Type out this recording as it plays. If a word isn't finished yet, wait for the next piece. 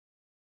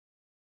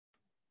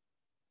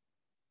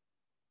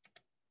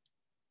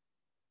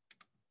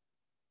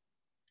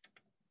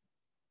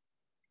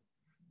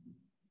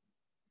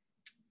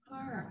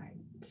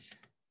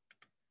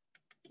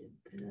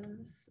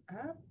this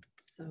up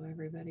so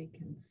everybody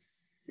can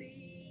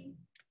see.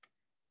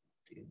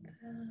 Do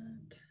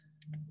that.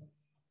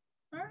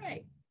 All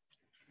right.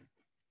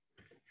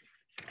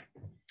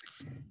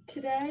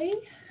 Today,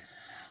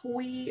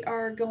 we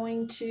are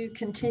going to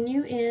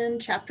continue in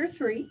chapter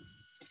 3.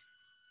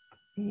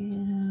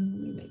 And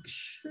let me make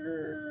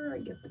sure I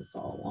get this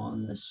all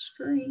on the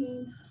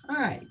screen. All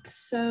right,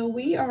 so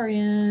we are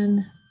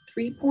in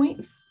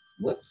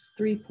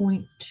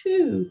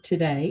 3.2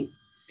 today.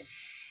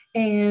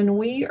 And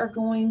we are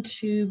going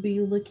to be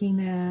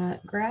looking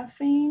at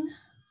graphing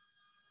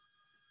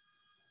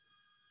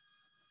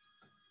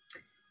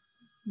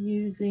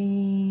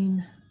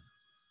using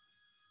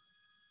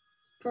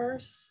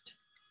first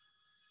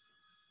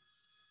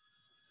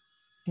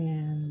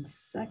and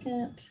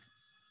second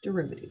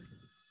derivative.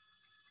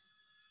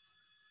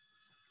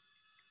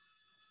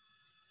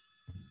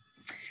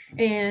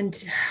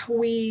 And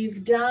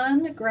we've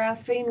done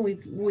graphing,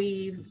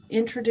 we've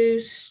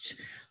introduced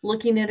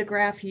looking at a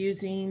graph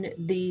using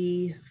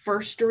the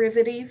first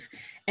derivative.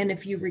 And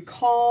if you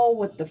recall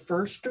what the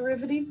first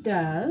derivative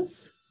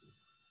does,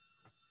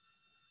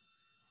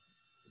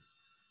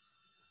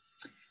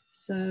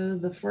 so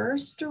the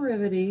first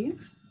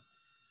derivative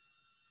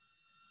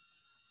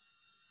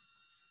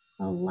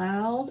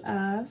allows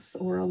us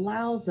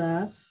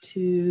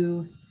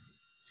to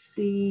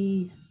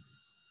see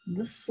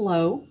the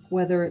slope,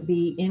 whether it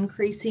be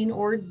increasing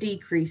or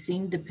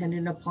decreasing,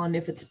 depending upon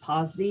if it's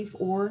positive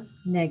or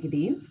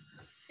negative,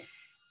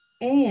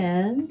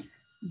 and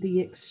the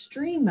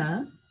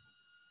extrema.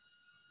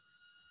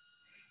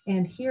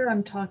 And here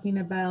I'm talking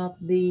about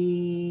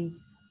the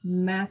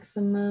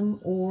maximum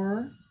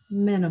or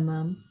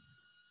minimum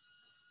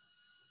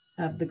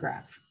of the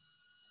graph.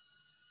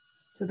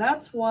 So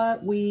that's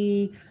what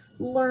we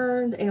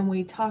learned and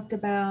we talked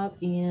about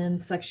in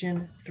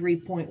section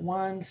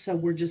 3.1. So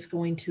we're just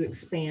going to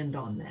expand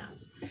on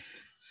that.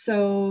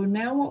 So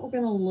now what we're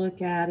going to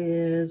look at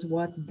is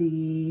what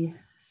the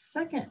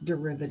second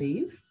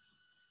derivative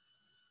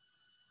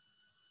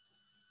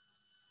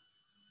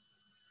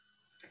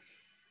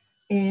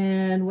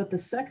and what the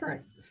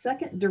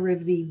second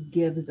derivative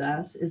gives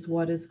us is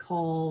what is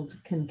called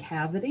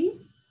concavity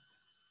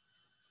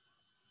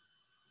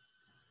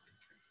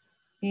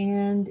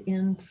and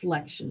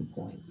inflection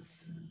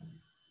points.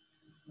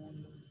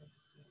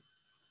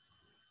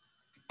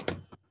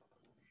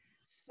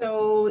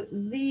 So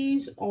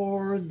these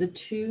are the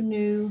two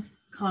new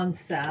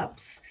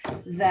concepts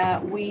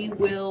that we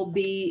will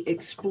be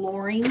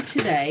exploring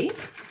today.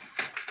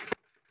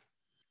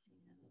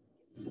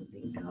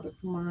 Something out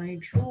of my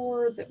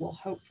drawer that will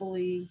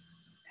hopefully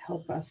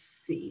help us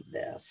see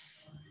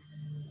this.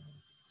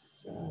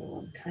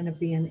 So I'm kind of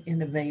being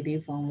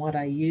innovative on what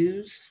I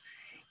use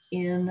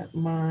in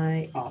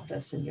my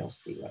office, and you'll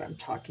see what I'm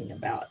talking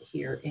about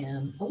here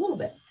in a little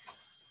bit.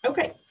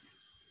 Okay,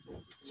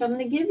 so I'm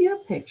going to give you a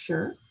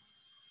picture.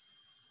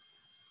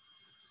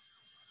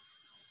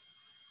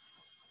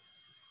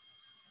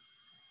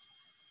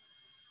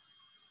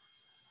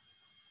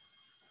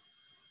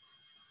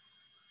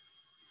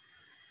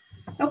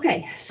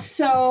 Okay,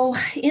 so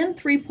in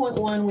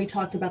 3.1, we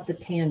talked about the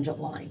tangent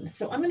line.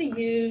 So I'm going to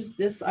use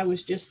this, I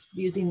was just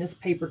using this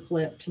paper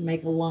clip to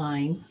make a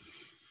line.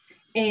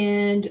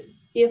 And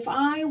if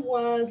I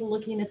was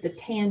looking at the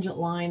tangent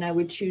line, I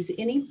would choose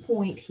any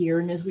point here.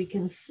 And as we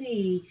can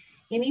see,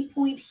 any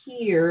point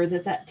here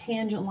that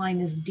tangent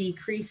line is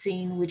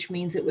decreasing, which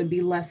means it would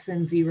be less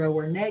than 0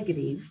 or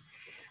negative.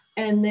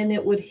 And then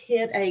it would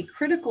hit a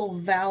critical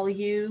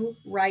value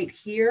right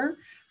here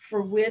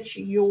for which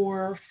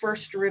your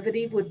first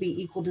derivative would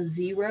be equal to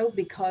 0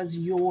 because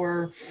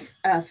your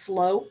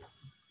slope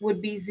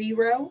would be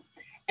 0.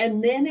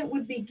 And then it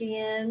would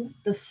begin,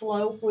 the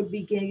slope would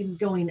begin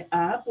going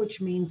up, which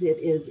means it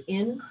is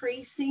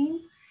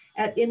increasing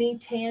at any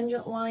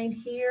tangent line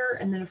here.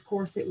 And then of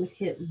course it would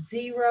hit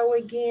 0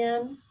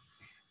 again.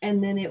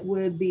 And then it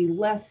would be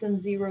less than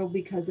 0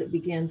 because it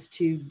begins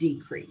to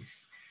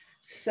decrease.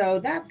 So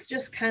that's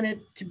just kind of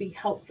to be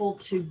helpful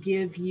to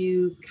give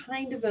you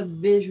kind of a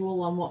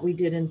visual on what we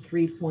did in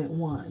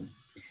 3.1.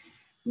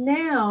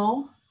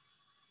 Now,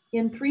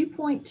 in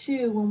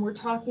 3.2, when we're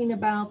talking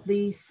about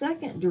the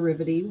second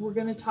derivative, we're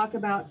going to talk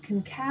about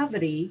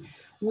concavity,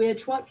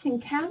 which what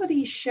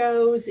concavity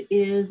shows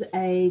is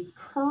a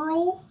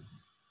curl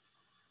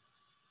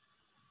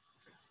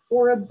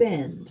or a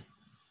bend.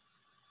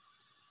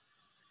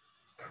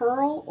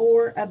 Curl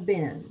or a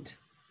bend.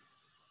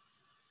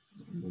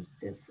 Move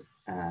this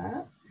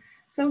up.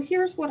 So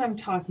here's what I'm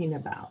talking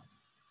about.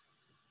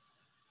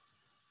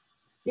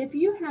 If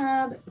you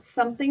have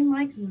something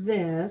like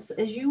this,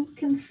 as you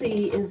can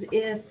see, is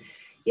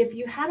if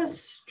you had a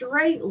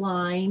straight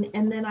line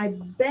and then I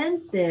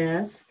bent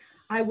this,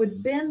 I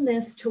would bend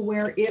this to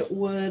where it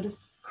would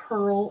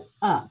curl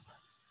up.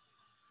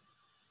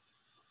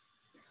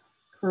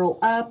 Curl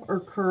up or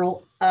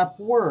curl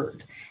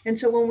upward. And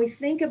so when we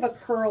think of a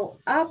curl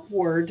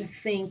upward,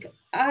 think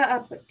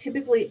up.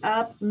 Typically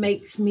up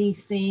makes me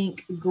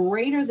think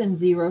greater than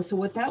 0. So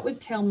what that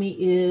would tell me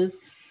is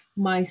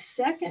My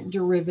second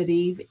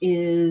derivative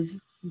is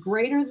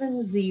greater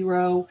than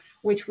 0,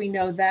 which we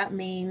know that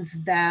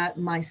means that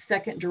my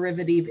second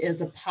derivative is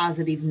a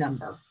positive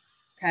number,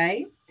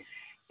 okay?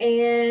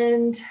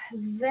 And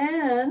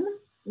then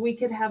we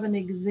could have an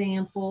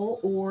example,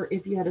 or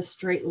if you had a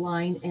straight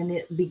line and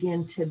it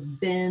began to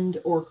bend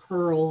or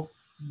curl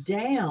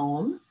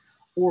down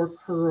or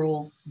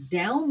curl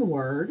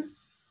downward,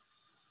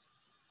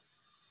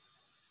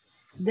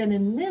 then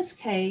in this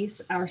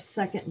case, our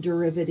second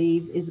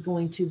derivative is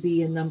going to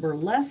be a number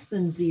less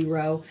than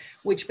 0,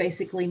 which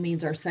basically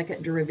means our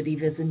second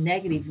derivative is a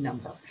negative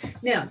number.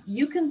 Now,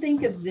 you can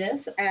think of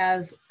this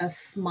as a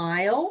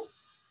smile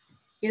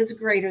is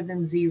greater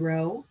than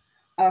 0,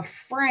 a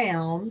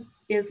frown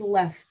is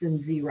less than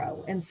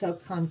 0. And so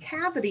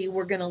concavity,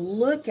 we're going to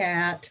look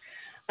at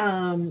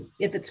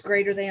if it's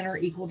greater than or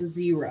equal to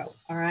 0.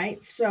 All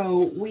right,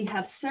 so we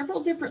have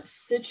several different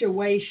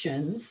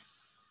situations.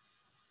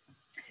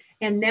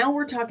 And now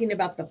we're talking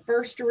about the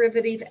first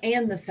derivative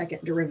and the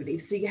second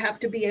derivative. So you have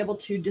to be able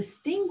to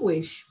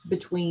distinguish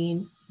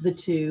between the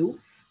two,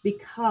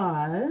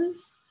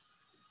 because,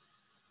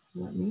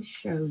 let me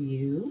show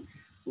you.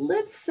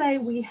 Let's say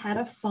we had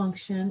a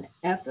function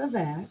f of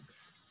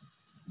x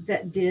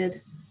that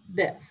did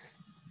this,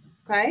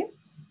 okay?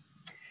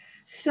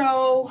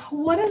 So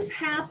what is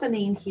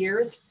happening here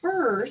is,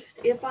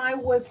 first, if I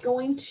was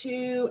going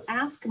to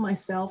ask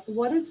myself,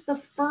 what is the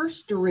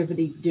first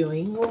derivative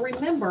doing? Well,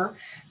 remember,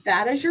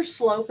 that is your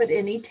slope at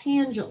any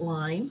tangent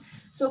line.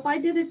 So if I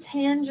did a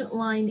tangent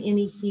line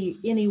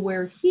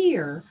anywhere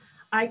here,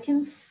 I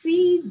can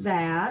see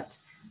that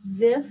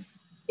this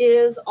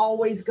is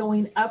always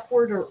going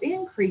upward or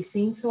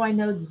increasing, so I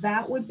know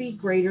that would be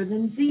greater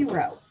than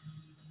 0.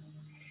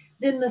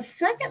 Then the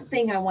second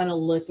thing I want to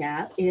look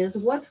at is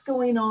what's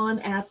going on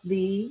at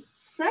the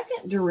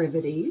second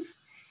derivative.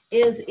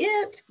 Is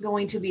it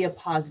going to be a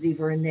positive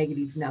or a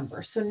negative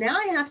number? So now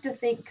I have to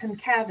think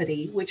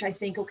concavity, which I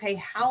think, okay,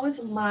 how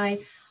is my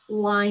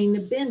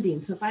line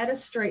bending? So if I had a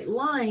straight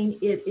line,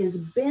 it is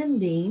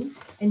bending,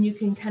 and you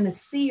can kind of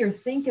see or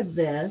think of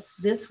this.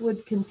 This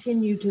would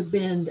continue to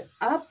bend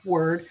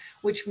upward,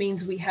 which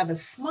means we have a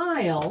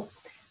smile.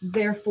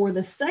 Therefore,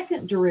 the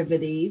second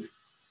derivative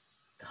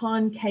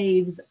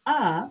concaves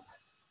up,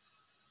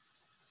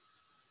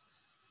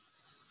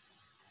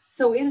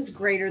 so it is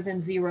greater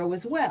than 0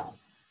 as well.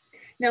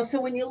 Now,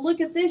 so when you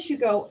look at this, you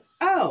go,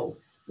 oh,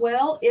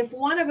 well, if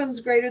one of them is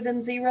greater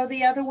than 0,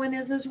 the other one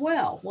is as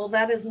well. Well,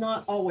 that is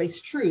not always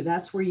true.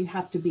 That's where you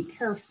have to be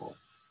careful.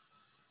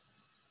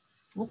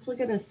 Let's look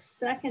at a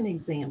second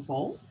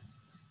example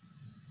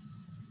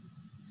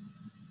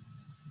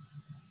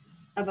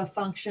of a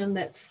function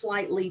that's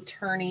slightly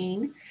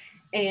turning,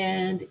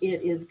 and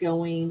it is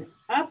going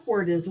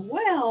upward as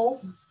well.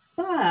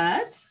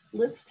 But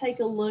let's take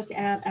a look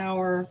at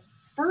our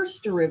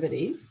first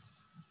derivative,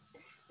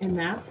 and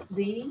that's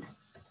the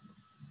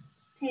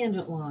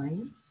tangent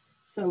line.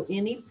 So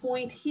any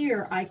point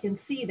here, I can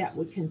see that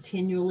would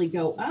continually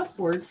go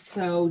upwards.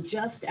 So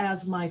just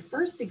as my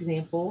first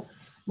example,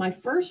 my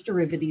first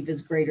derivative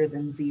is greater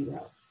than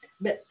 0.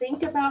 But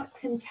think about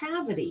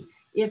concavity.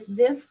 If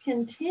this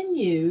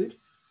continued,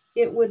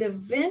 it would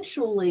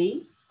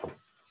eventually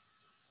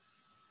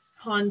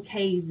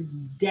concave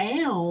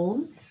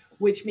down,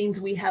 which means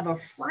we have a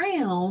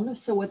frown.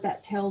 So what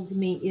that tells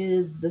me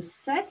is the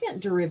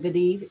second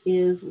derivative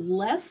is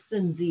less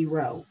than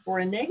 0, or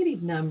a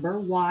negative number.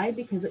 Why?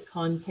 Because it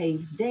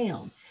concaves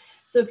down.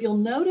 So if you'll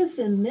notice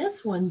in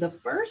this one, the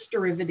first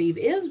derivative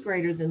is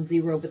greater than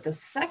 0, but the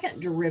second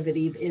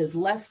derivative is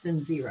less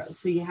than 0.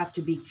 So you have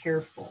to be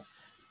careful.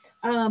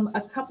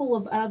 A couple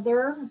of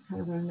other, I'm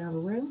kind of running out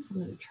of room, so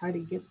I'm going to try to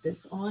get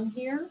this on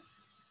here.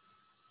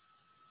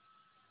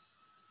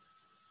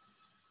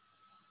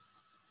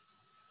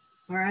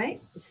 All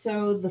right,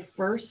 so the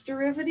first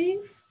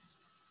derivative,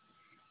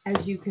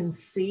 as you can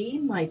see,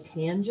 my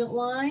tangent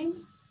line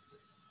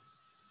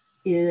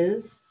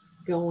is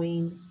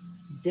going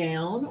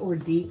down or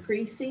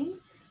decreasing.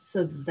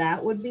 So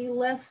that would be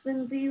less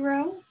than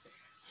 0.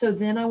 So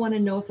then I want to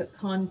know if it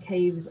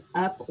concaves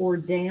up or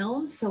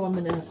down. So I'm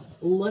going to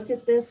look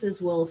at this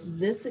as well. If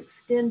this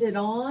extended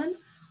on,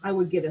 I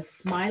would get a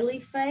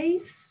smiley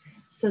face.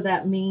 So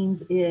that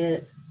means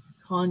it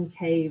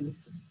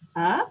concaves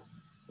up,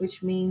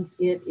 which means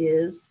it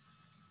is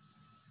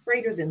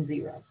greater than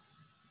 0.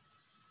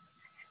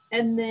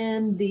 And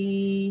then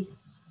the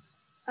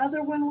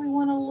other one we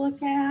want to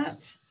look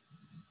at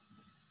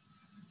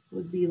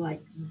would be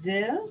like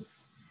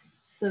this.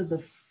 So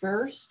the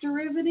first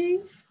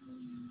derivative,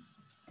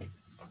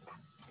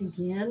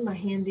 again, my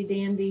handy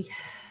dandy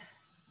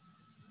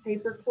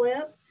paper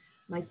clip,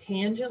 my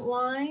tangent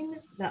line,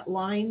 that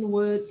line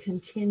would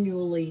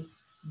continually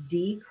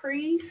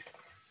decrease.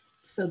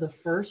 So the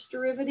first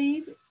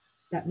derivative,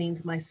 that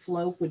means my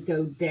slope would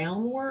go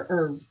downward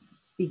or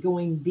be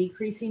going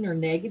decreasing or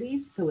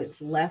negative. So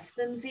it's less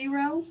than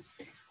 0.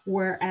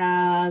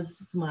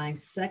 Whereas my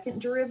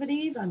second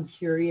derivative, I'm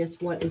curious,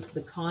 what is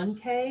the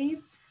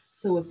concave?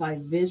 So if I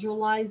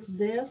visualize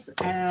this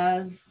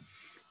as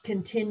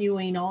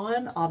Continuing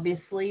on,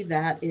 obviously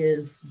that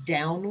is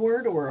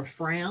downward or a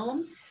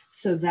frown.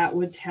 So that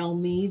would tell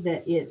me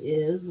that it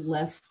is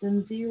less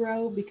than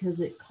 0 because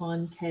it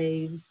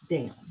concaves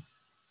down.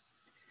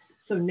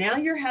 So now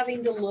you're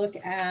having to look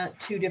at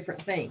two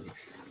different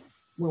things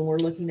when we're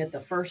looking at the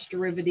first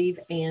derivative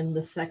and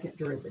the second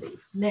derivative.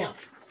 Now,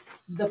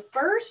 the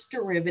first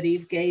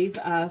derivative gave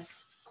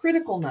us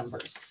critical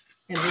numbers.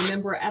 And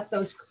remember, at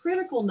those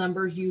critical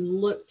numbers, you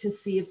look to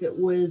see if it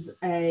was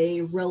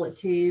a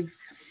relative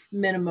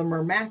minimum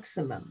or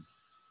maximum.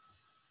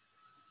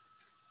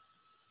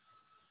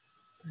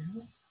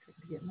 Well,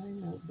 trying to get my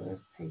notebook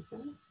paper.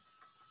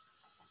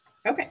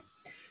 Okay,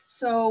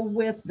 so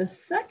with the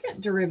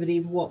second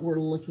derivative, what we're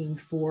looking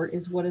for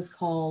is what is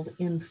called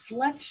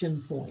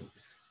inflection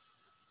points.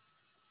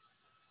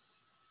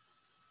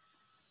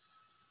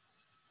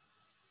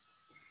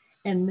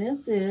 And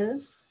this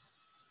is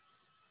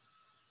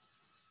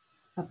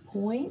a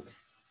point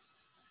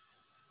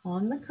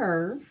on the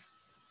curve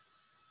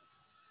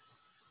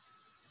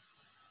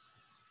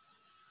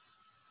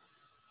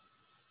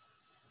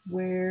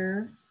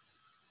where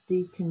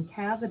the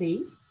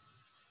concavity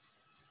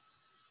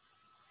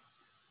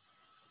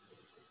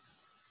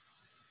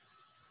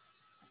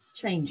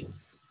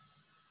changes.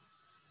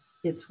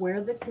 It's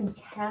where the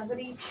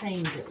concavity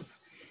changes.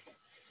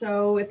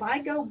 So if I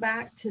go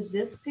back to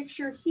this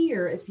picture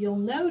here, if you'll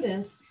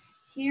notice,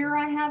 here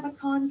I have a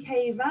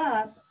concave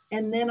up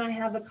and then I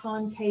have a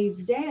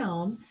concave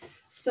down.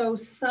 So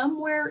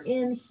somewhere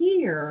in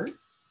here,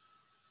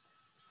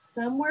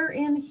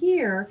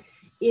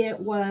 it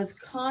was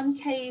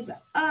concave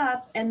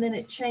up and then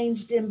it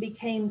changed and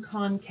became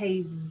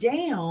concave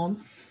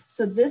down.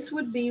 So this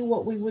would be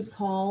what we would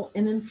call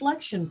an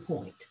inflection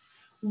point.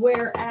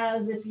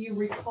 Whereas if you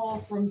recall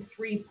from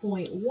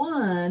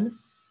 3.1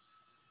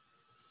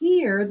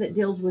 here that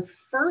deals with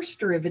first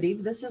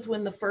derivative, this is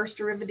when the first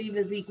derivative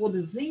is equal to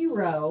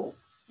 0.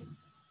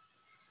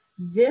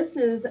 This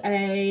is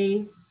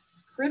a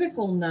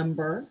critical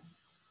number.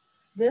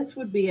 This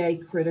would be a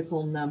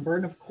critical number.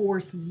 And of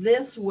course,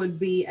 this would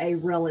be a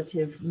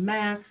relative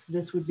max.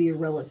 This would be a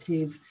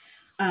relative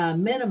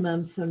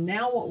minimum. So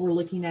now what we're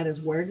looking at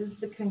is where does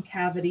the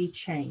concavity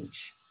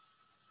change?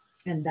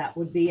 And that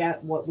would be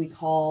at what we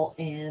call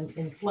an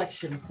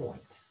inflection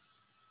point.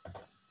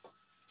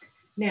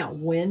 Now,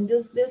 when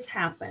does this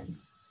happen?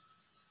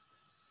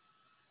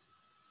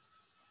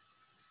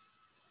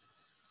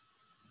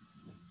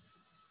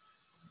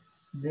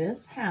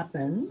 This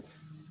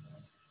happens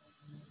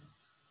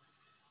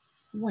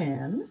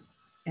when,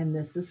 and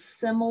this is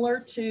similar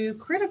to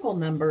critical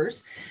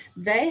numbers,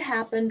 they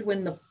happened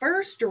when the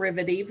first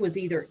derivative was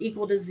either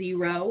equal to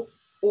 0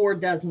 or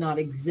does not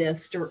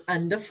exist or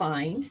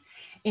undefined.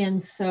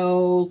 And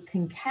so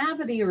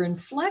concavity or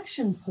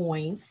inflection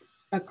points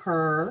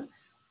occur.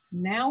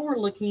 Now we're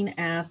looking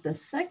at the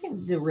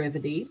second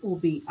derivative will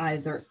be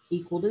either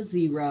equal to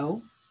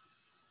 0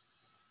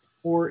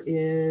 or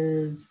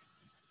is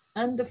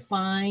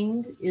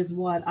undefined, is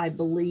what I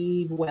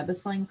believe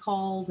WebAssign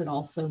calls. It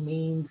also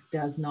means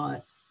does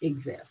not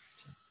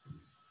exist.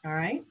 All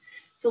right,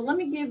 so let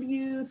me give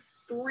you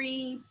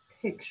 3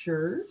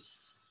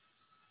 pictures.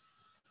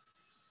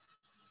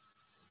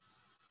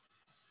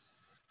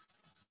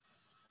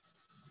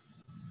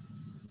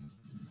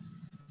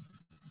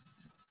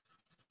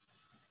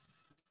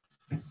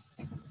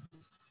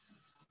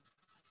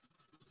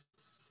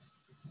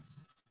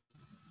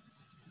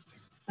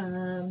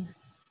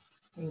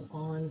 Hang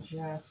on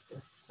just a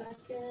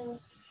second.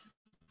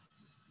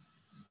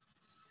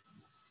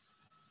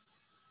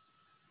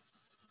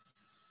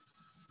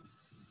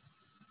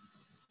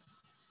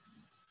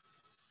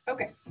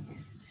 Okay,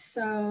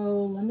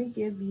 so let me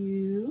give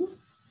you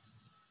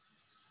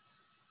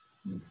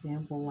an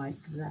example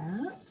like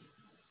that,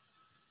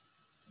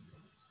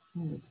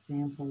 an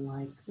example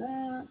like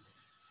that,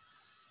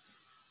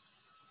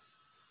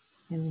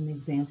 and an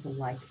example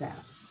like that.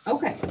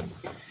 Okay.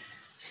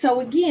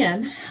 So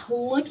again,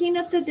 looking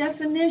at the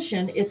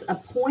definition, it's a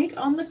point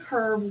on the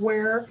curve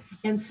where,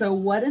 and so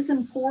what is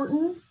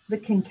important? The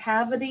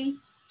concavity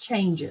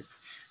changes.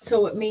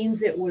 So it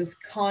means it was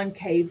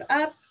concave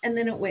up and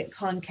then it went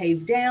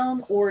concave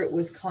down, or it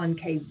was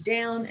concave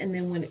down and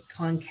then went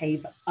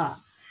concave up.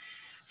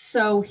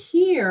 So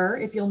here,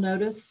 if you'll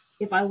notice,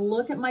 if I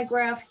look at my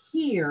graph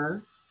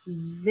here,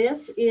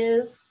 this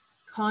is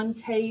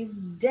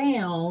concave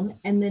down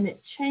and then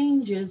it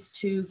changes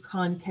to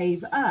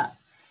concave up.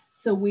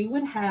 So we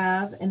would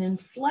have an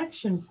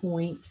inflection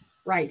point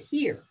right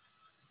here.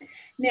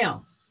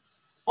 Now,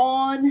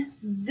 on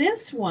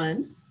this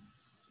one,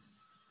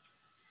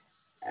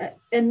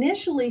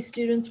 initially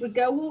students would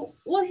go,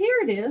 well, here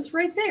it is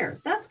right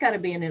there. That's got to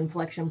be an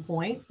inflection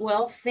point.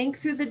 Well, think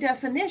through the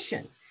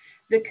definition.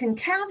 The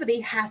concavity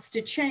has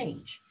to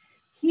change.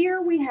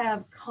 Here we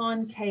have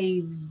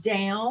concave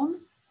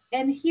down,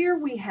 and here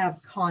we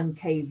have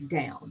concave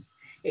down.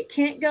 It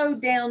can't go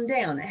down,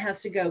 down. It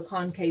has to go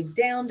concave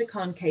down to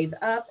concave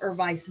up or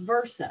vice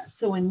versa.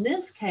 So in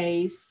this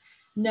case,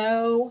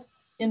 no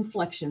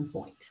inflection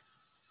point.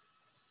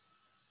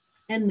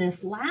 And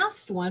this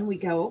last one, we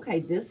go,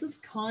 okay, this is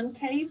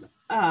concave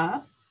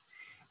up.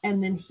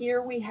 And then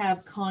here we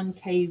have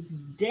concave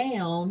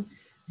down.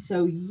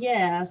 So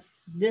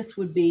yes, this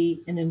would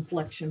be an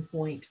inflection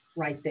point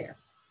right there.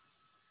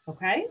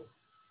 Okay.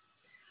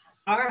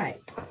 All right.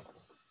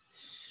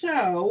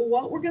 So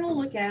what we're going to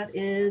look at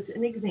is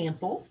an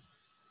example.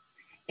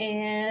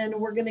 And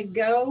we're going to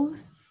go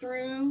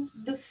through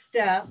the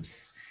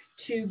steps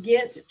to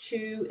get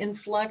to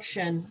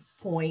inflection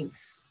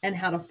points and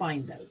how to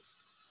find those.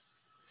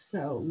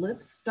 So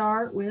let's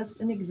start with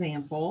an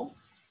example.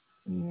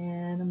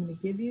 And I'm going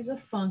to give you the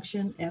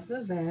function f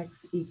of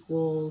x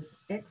equals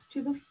x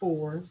to the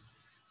 4th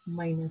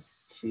minus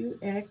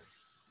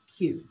 2x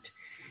cubed.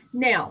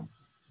 Now,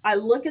 I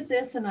look at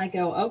this and I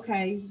go,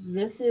 okay,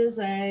 this is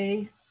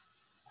a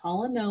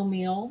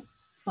polynomial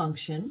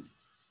function.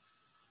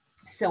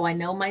 So I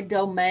know my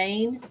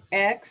domain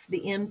x, the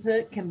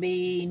input can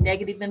be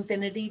negative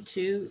infinity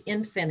to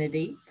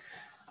infinity.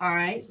 All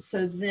right,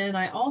 so then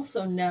I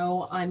also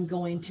know I'm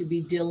going to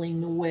be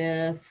dealing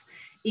with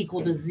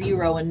equal to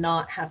 0 and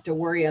not have to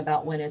worry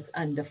about when it's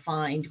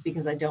undefined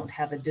because I don't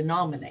have a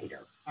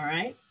denominator. All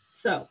right,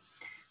 so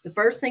the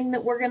first thing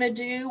that we're going to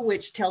do,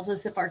 which tells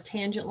us if our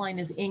tangent line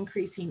is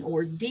increasing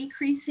or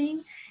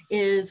decreasing,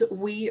 is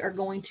we are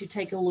going to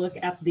take a look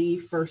at the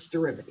first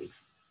derivative.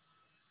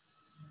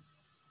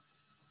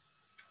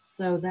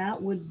 So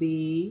that would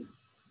be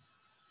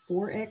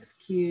 4x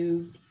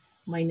cubed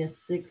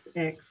minus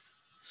 6x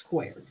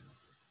squared.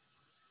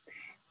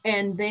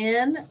 And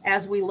then,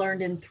 as we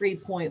learned in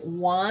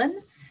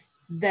 3.1,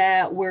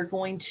 that we're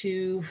going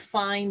to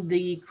find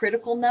the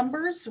critical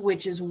numbers,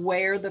 which is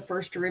where the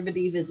first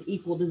derivative is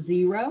equal to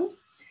 0.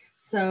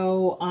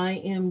 So I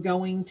am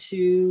going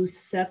to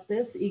set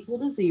this equal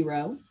to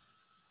 0.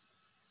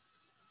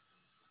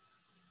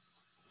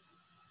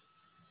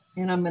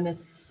 And I'm going to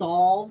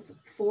solve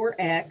for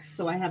x.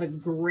 So I have a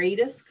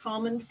greatest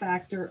common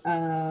factor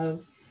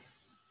of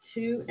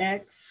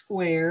 2x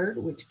squared,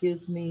 which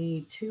gives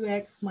me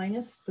 2x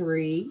minus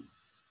 3.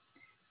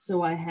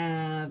 So I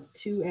have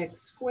 2x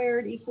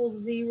squared equals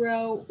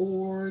 0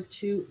 or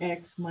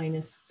 2x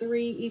minus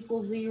 3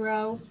 equals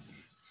 0.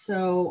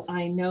 So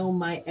I know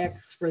my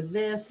x for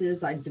this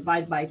is I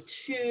divide by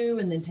 2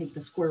 and then take the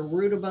square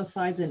root of both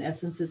sides. In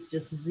essence, it's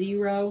just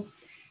 0.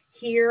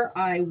 Here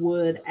I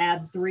would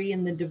add 3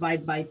 and then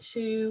divide by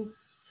 2.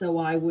 So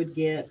I would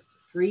get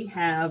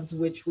 3/2,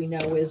 which we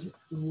know is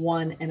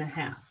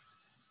 1.5.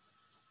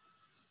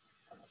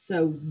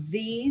 So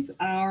these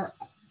are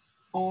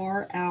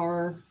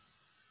our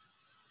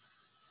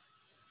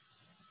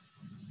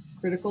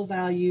critical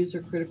values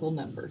or critical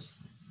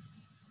numbers.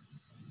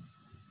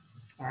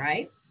 All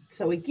right.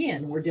 So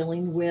again, we're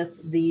dealing with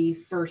the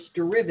first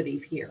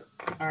derivative here.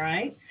 All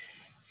right.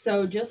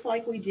 So just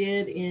like we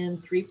did in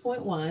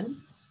 3.1,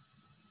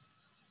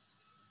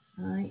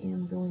 I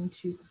am going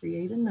to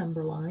create a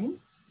number line.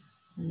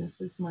 And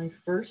this is my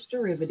first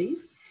derivative.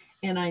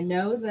 And I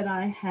know that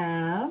I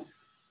have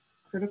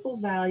critical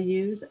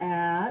values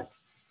at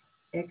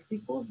x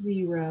equals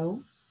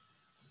 0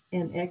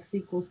 and x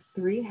equals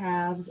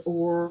 3/2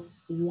 or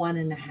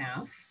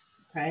 1.5,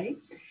 okay?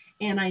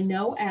 And I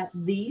know at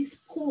these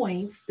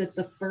points that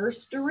the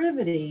first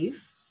derivative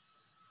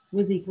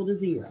was equal to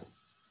 0.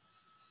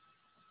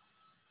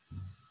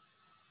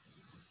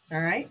 All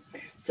right,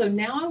 so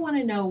now I want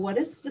to know what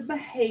is the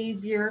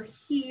behavior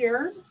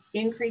here,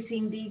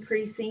 increasing,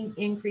 decreasing,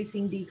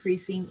 increasing,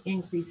 decreasing,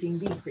 increasing,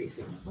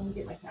 decreasing. Let me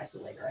get my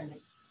calculator. I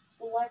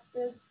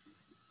neglected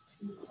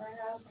to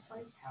grab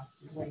my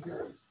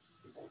calculator.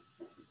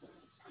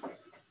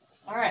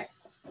 All right.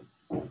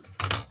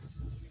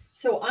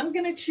 So I'm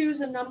going to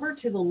choose a number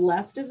to the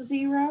left of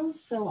 0.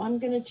 So I'm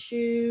going to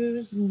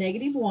choose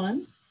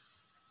 -1.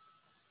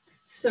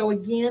 So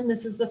again,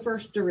 this is the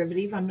first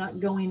derivative. I'm not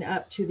going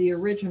up to the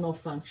original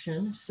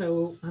function.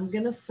 So I'm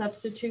going to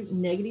substitute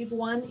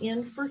 -1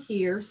 in for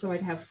here. So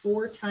I'd have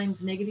 4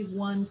 times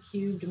 -1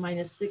 cubed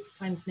minus 6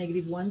 times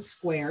 -1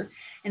 squared.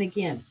 And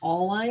again,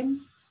 all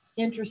I'm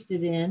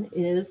interested in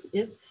is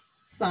its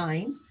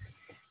sign.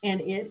 And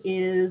it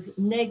is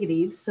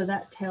negative, so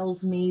that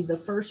tells me the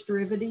first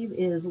derivative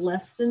is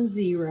less than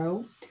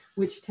 0,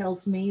 which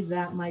tells me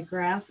that my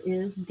graph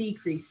is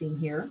decreasing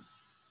here.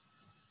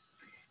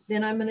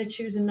 Then I'm going to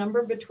choose a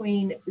number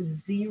between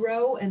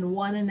 0 and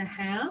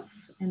 1.5,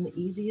 and the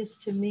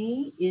easiest to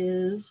me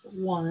is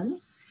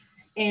 1.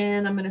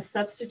 And I'm going to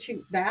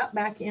substitute that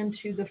back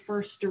into the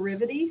first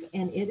derivative,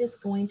 and it is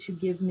going to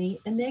give me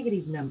a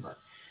negative number.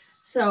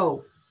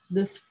 So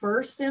this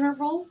first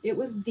interval, it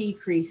was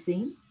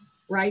decreasing.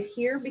 Right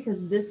here, because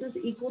this is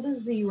equal to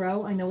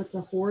 0. I know it's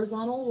a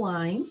horizontal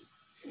line.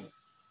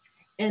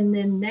 And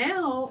then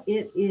now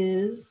it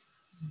is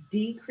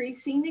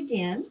decreasing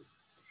again.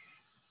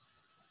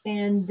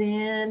 And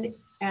then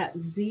at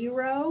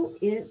 0,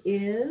 it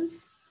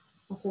is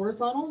a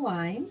horizontal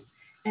line.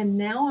 And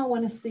now I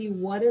want to see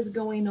what is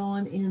going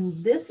on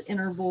in this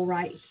interval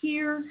right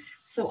here.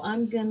 So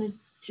I'm going to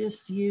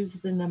just use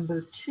the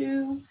number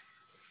 2,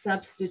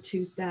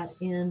 substitute that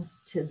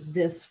into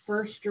this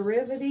first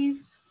derivative.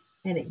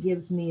 and it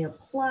gives me a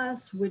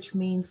plus, which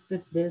means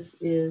that this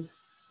is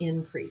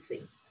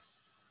increasing.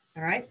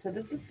 All right, so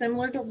this is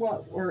similar to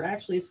what, or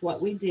actually it's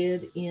what we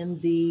did in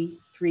the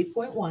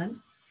 3.1.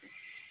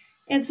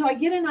 And so I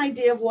get an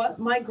idea of what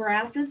my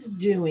graph is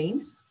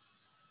doing.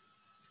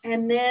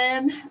 And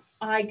then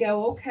I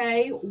go,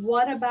 okay,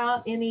 what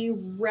about any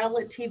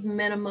relative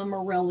minimum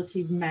or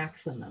relative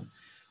maximum?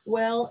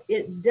 Well,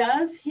 it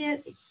does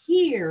hit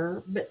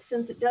here, but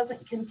since it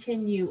doesn't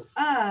continue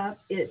up,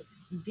 it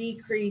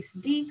decrease,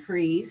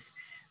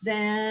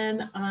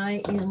 then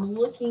I am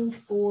looking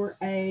for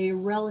a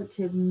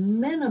relative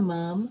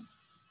minimum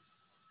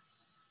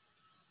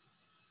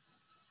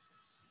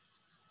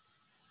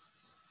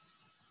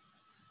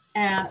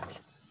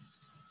at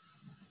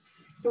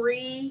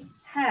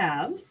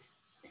 3/2.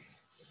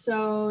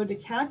 So to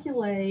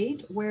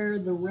calculate where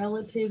the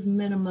relative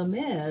minimum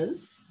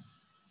is,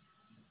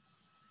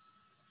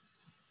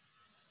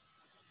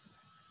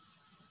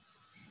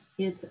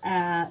 it's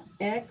at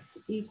x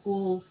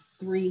equals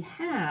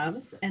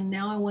 3/2. And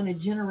now I want to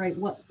generate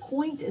what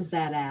point is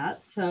that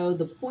at. So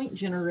the point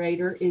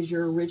generator is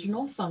your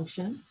original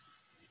function.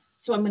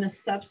 So I'm going to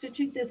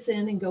substitute this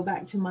in and go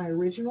back to my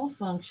original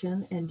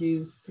function and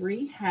do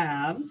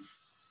 3/2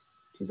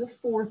 to the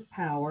 4th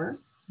power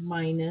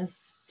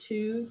minus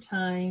 2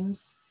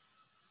 times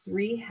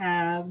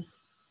 3/2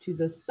 to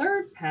the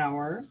 3rd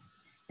power.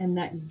 And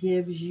that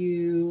gives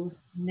you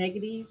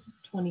negative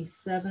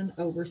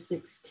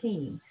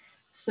 27/16.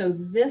 So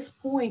this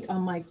point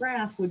on my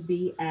graph would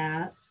be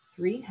at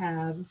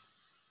 3/2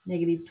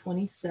 negative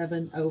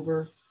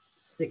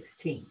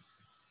 27/16.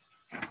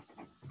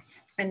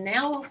 And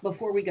now,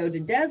 before we go to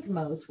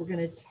Desmos, we're going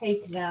to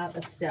take that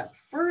a step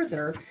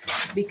further,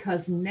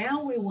 because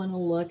now we want to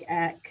look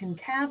at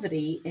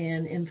concavity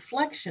and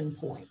inflection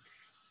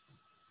points.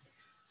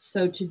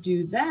 So to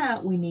do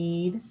that, we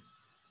need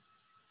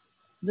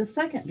the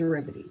second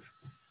derivative.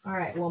 All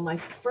right, well, my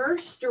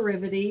first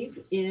derivative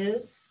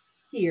is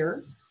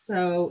here.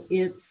 So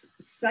its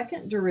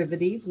second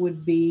derivative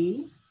would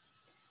be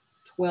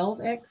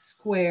 12x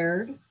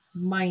squared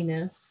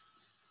minus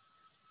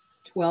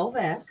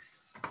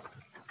 12x.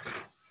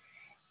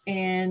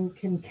 And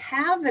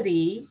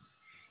concavity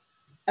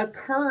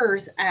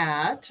occurs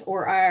at,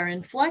 or our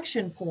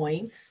inflection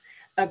points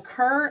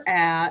occur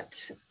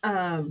at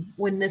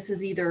when this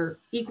is either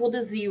equal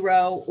to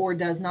 0 or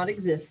does not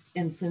exist.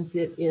 And since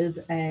it is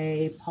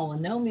a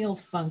polynomial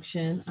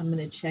function, I'm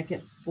going to check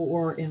it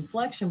for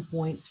inflection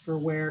points for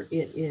where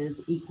it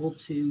is equal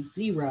to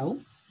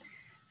 0.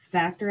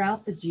 Factor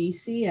out the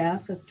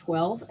GCF of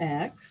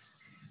 12x,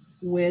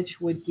 which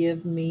would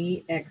give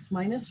me x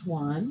minus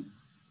 1.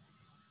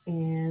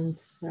 And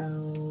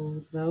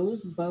so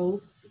those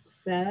both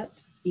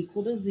set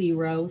equal to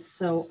 0.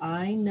 So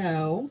I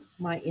know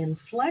my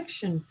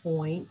inflection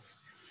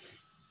points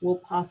will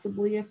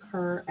possibly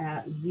occur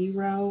at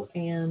 0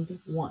 and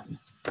 1.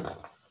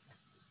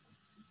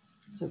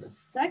 So the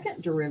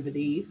second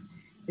derivative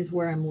is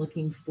where I'm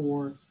looking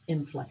for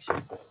inflection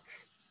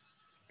points.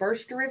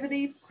 First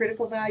derivative,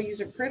 critical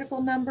values or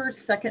critical numbers.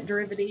 Second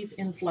derivative,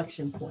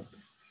 inflection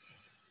points.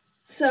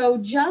 So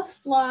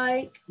just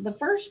like the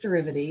first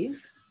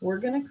derivative, we're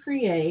going to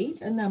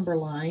create a number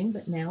line,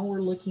 but now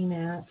we're looking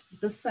at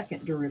the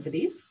second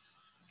derivative.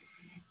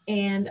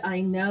 And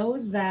I know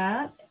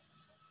that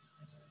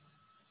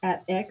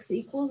at x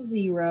equals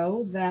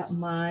 0, that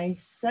my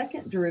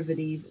second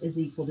derivative is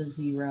equal to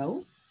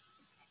 0.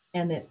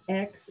 And at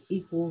x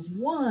equals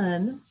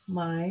 1,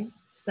 my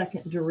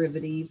second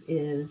derivative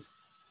is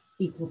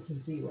equal to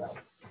 0.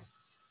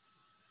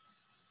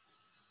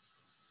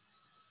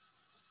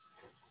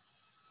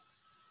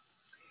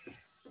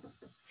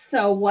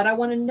 So what I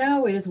want to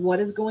know is what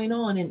is going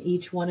on in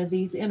each one of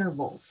these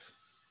intervals.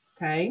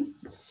 Okay,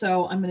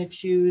 so I'm going to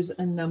choose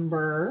a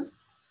number.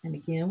 And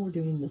again, we're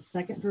doing the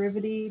second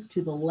derivative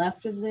to the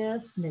left of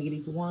this,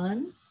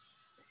 -1.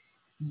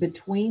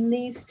 Between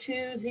these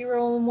two,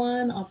 0 and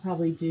 1, I'll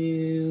probably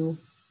do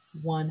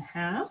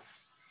 1/2.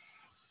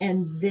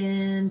 And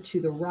then to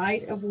the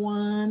right of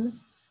 1,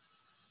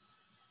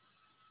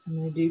 I'm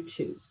going to do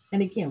 2.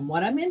 And again,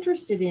 what I'm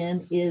interested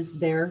in is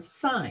their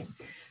sign.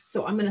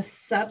 So I'm going to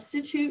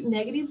substitute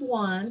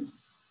 -1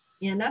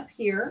 in up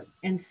here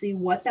and see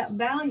what that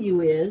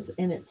value is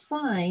in its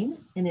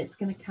sign, and it's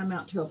going to come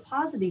out to a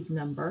positive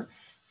number.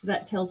 So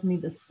that tells me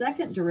the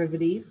second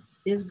derivative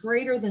is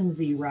greater than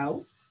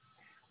 0,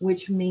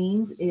 which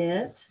means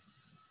it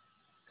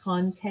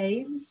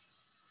concaves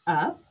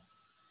up.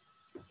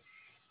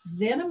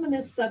 Then I'm going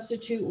to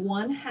substitute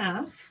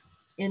 1/2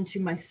 into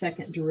my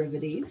second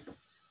derivative,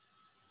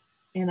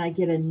 and I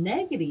get a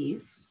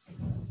negative.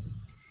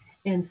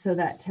 And so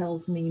that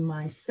tells me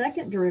my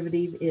second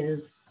derivative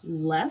is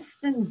less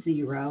than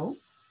 0.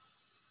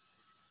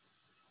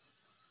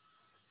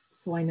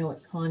 So I know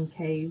it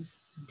concaves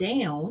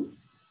down.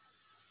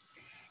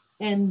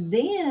 And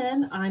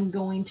then I'm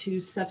going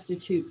to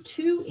substitute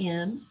 2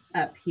 in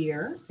up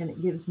here, and it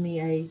gives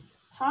me a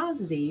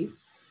positive.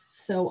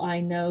 So I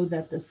know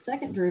that the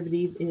second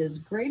derivative is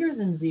greater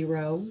than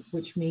 0,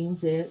 which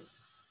means it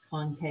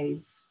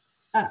concaves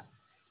up.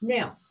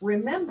 Now,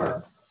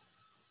 remember,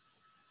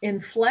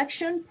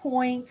 inflection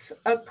points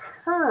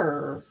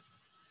occur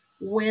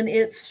when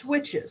it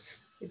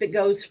switches. If it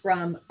goes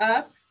from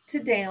up to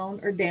down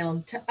or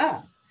down to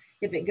up.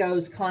 If it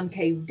goes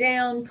concave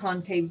down,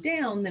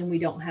 then we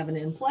don't have an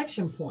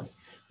inflection point.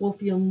 Well,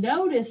 if you'll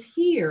notice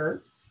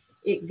here,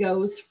 it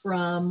goes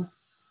from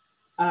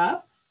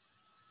up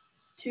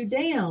to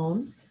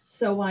down.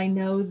 So I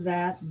know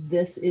that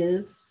this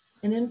is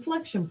an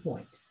inflection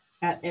point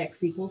at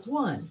x equals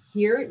 1.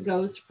 Here it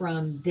goes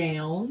from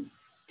down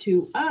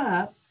to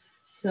up.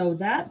 So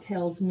that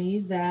tells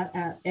me that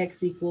at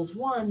x equals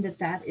 1,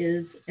 that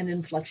is an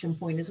inflection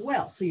point as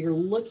well. So you're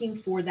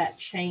looking for that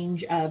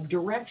change of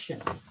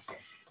direction.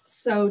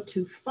 So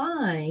to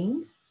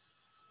find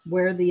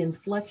where the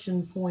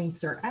inflection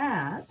points are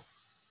at,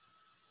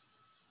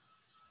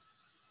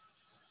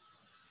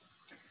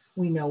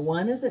 we know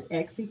one is at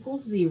x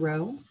equals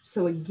 0.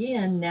 So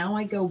again, now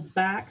I go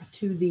back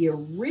to the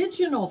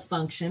original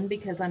function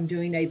because I'm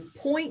doing a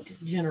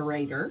point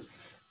generator.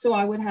 So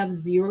I would have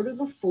 0 to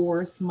the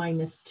 4th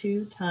minus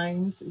 2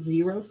 times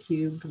 0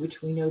 cubed,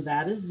 which we know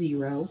that is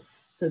 0.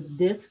 So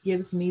this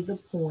gives me the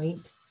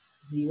point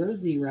 0,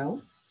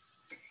 0.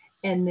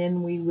 And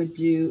then we would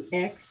do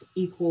x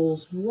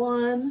equals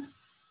 1.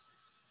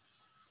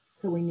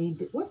 So we need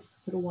to, whoops,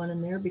 put a 1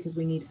 in there because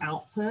we need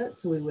output.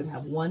 So we would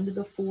have 1 to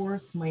the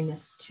 4th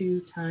minus 2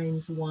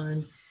 times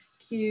 1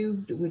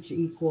 cubed, which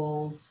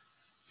equals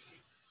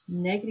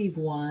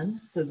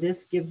 -1. So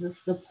this gives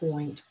us the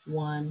point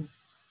 1,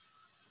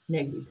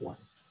 -1.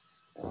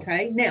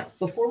 Okay, now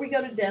before we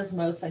go to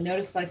Desmos, I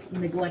noticed I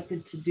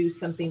neglected to do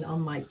something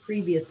on my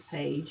previous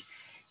page.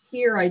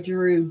 Here I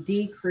drew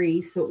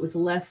decrease, so it was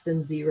less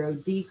than 0,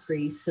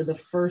 decrease, so the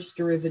first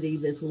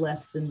derivative is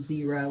less than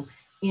 0,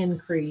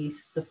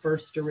 increase, the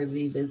first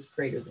derivative is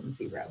greater than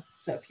 0.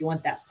 So if you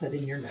want that, put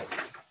in your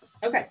notes.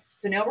 Okay,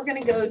 so now we're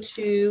going to go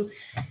to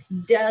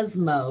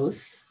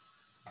Desmos.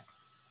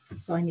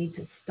 So I need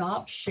to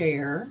stop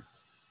share.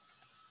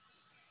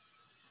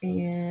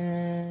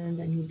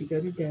 And I need to go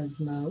to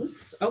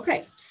Desmos.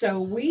 Okay, so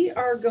we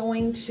are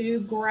going to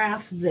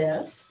graph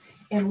this,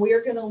 and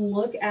we're going to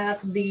look at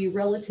the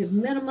relative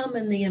minimum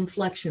and the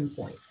inflection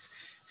points.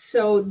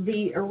 So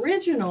the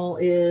original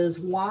is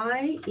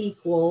y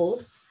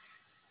equals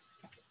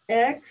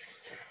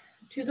x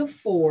to the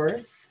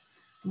 4th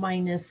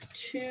minus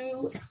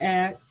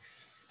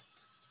 2x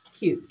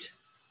cubed.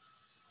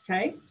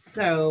 Okay,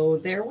 so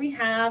there we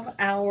have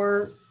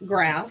our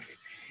graph.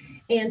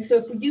 And so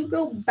if you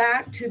go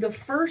back to the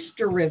first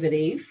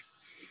derivative,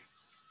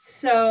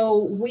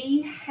 so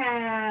we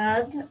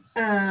had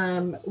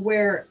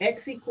where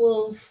x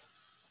equals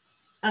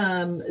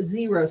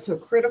 0, so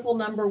critical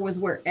number was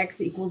where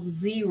x equals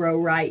 0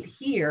 right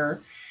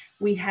here.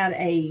 We had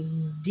a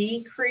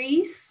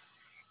decrease,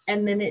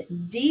 and then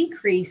it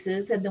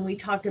decreases, and then we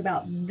talked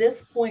about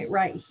this point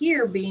right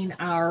here being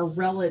our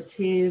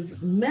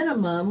relative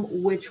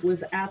minimum, which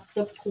was at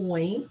the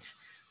point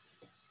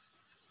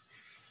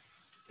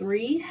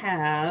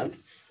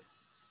 3/2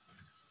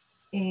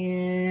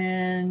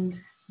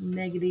 and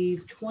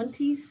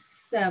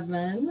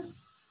 -27,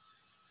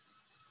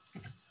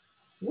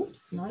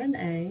 whoops, not an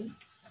A,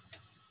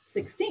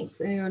 16th.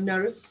 And you'll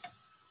notice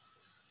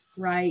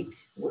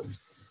right,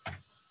 whoops,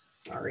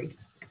 sorry.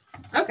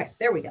 Okay,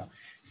 there we go.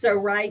 So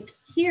right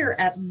here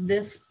at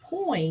this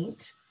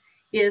point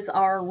is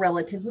our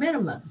relative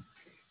minimum.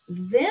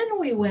 Then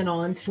we went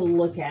on to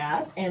look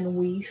at, and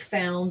we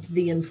found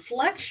the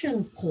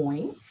inflection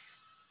points.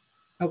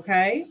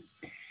 Okay,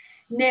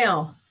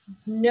 now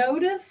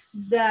notice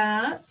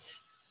that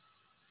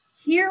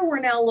here we're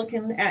now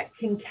looking at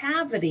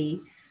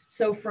concavity.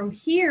 So from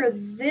here,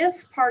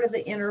 this part of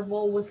the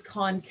interval was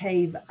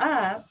concave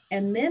up,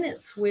 and then it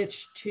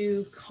switched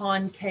to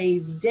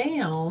concave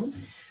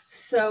down.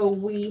 So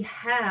we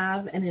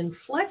have an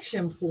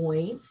inflection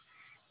point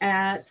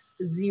at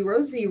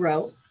 0,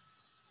 0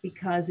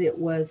 because it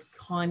was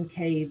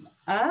concave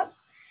up,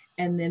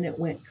 and then it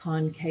went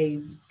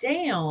concave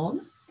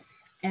down.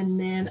 And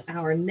then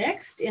our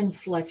next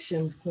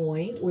inflection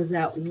point was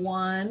at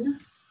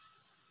 1,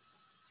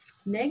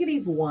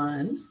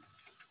 -1,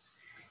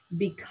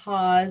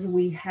 because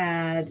we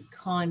had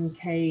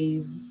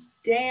concave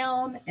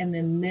down, and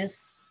then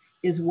this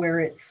is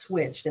where it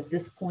switched. At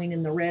this point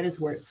in the red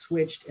is where it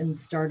switched and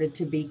started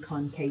to be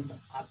concave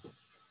up.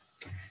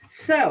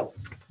 So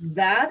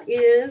that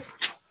is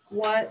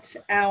what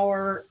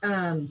our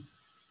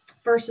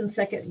first and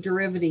second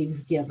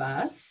derivatives give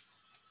us.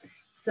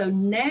 So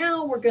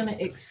now we're going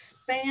to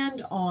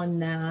expand on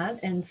that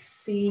and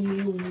see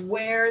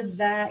where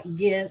that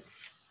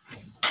gets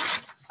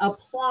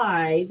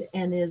applied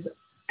and is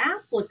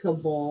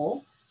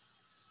applicable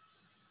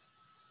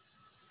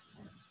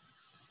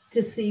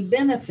to see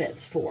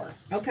benefits for.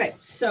 Okay,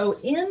 so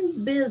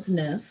in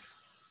business,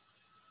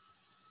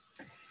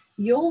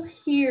 you'll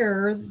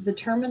hear the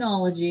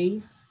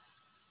terminology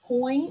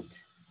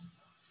point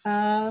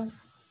of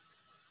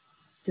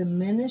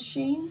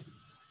diminishing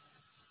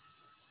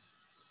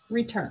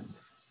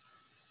returns.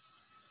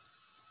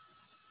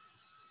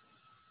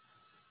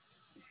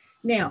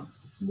 Now,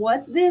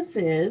 what this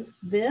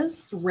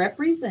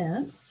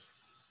represents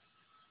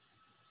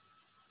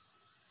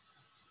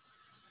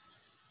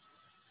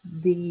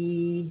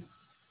the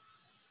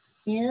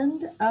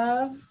end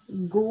of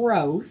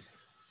growth.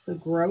 So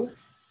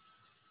growth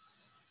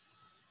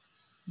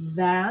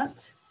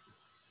that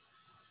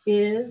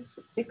is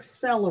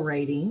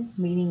accelerating,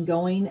 meaning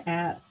going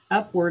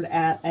upward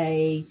at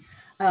a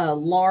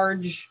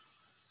large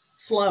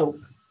slope,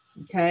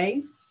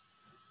 okay?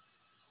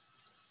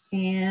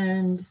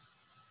 And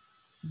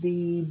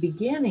the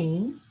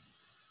beginning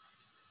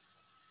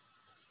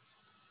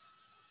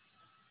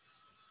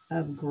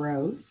of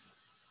growth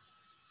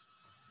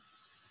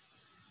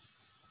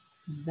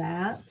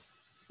that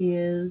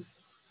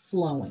is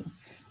slowing.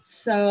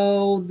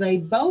 So they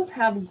both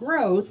have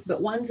growth,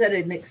 but one's at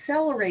an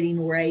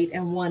accelerating rate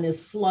and one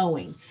is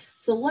slowing.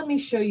 So let me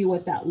show you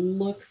what that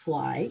looks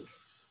like.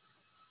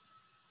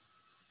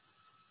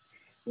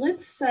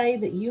 Let's say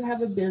that you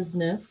have a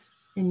business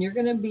and you're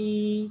going to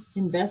be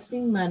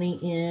investing money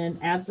in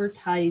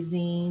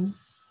advertising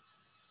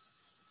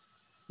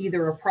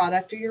either a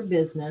product or your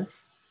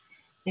business,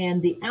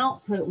 and the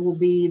output will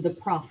be the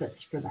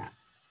profits for that.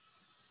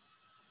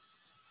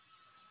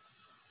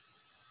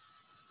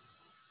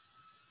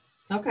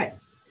 Okay,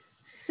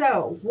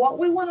 so what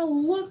we want to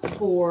look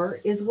for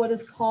is what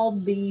is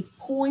called the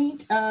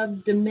point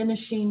of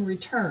diminishing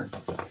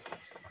returns.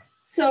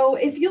 So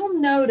if you'll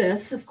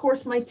notice, of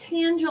course, my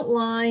tangent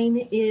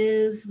line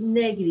is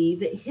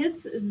negative. It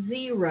hits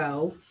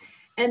 0.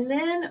 And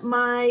then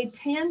my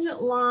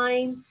tangent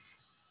line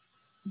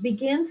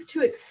begins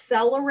to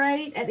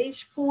accelerate at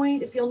each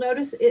point. If you'll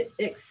notice, it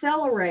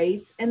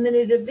accelerates and then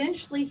it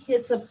eventually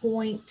hits a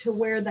point to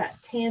where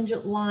that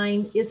tangent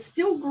line is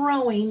still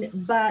growing,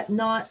 but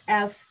not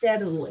as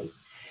steadily.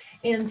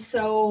 And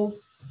so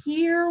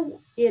here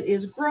it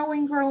is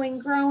growing, growing,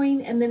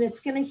 growing, and then it's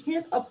going to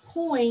hit a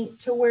point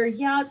to where,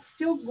 yeah, it's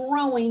still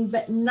growing,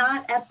 but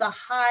not at the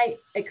high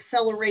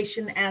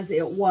acceleration as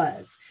it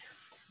was.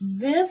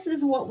 This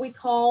is what we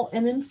call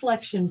an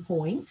inflection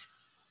point,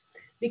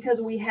 because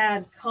we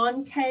had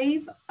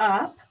concave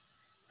up,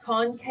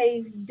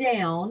 concave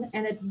down,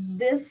 and at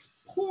this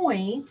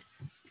point,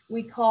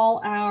 we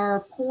call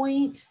our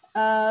point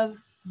of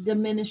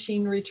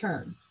diminishing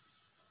return.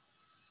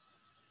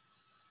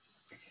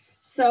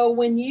 So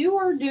when you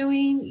are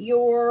doing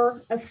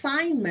your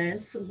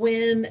assignments,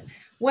 when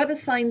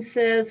WebAssign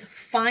says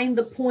find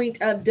the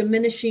point of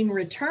diminishing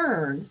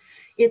return,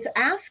 it's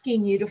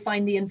asking you to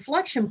find the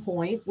inflection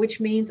point,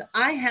 which means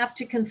I have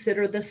to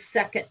consider the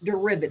second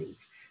derivative.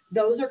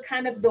 Those are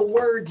kind of the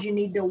words you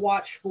need to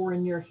watch for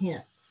in your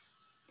hints.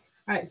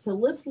 All right, so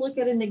let's look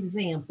at an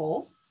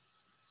example.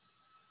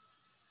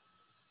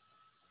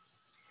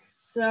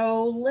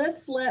 So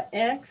let's let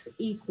X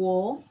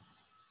equal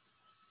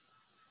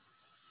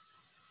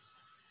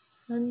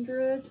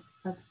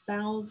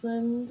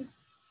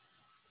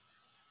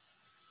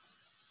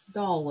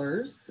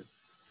 $100,000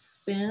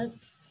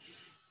 spent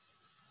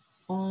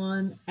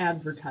on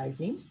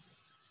advertising.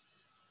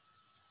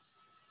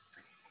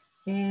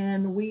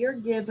 And we are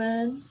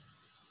given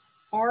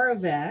R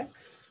of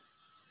X.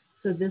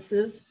 So this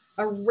is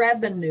a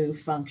revenue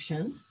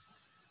function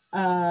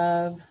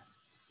of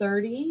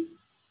 30x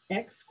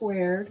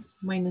squared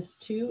minus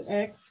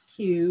 2x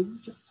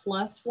cubed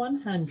plus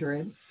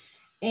 100.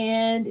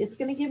 And it's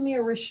going to give me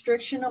a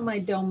restriction on my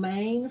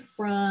domain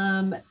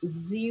from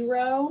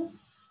 0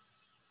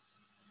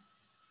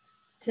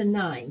 to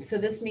 9. So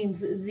this means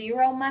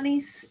 0 money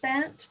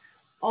spent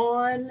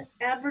on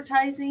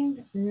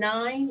advertising.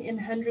 9 in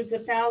hundreds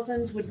of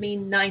thousands would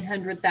mean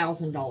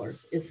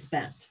 $900,000 is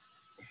spent.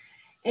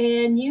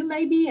 And you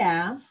may be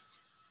asked,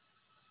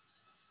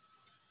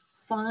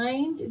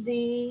 find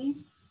the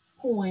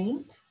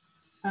point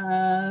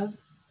of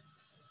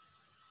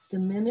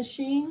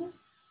diminishing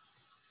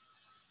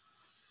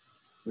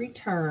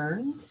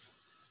returns.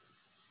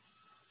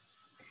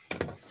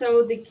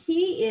 So the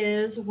key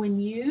is when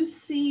you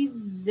see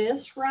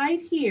this right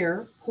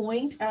here,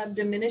 point of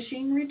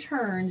diminishing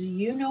returns,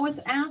 you know it's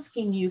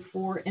asking you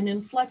for an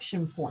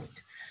inflection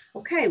point.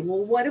 Okay,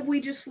 well, what have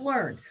we just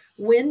learned?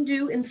 When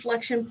do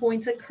inflection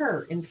points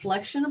occur?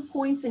 Inflection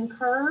points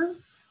occur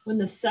when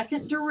the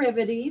second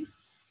derivative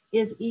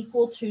is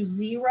equal to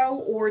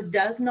 0 or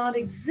does not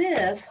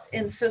exist.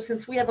 And so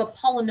since we have a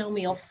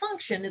polynomial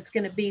function, it's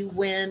going to be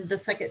when the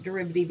second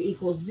derivative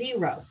equals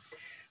 0.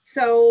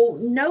 So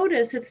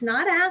notice it's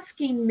not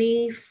asking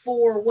me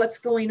for what's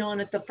going on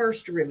at the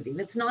first derivative.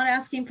 It's not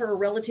asking for a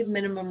relative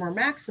minimum or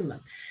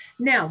maximum.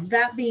 Now,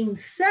 that being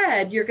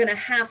said, you're going to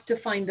have to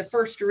find the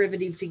first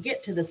derivative to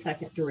get to the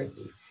second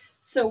derivative.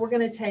 So we're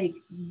going to take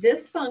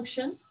this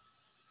function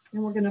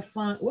and we're going to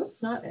find,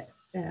 whoops, not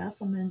f,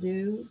 we're going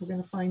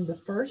to find the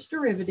first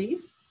derivative,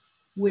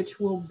 which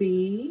will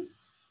be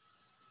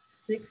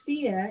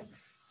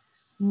 60x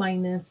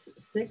minus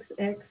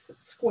 6x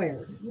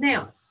squared.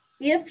 Now,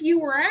 if you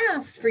were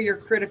asked for your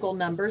critical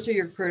numbers or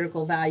your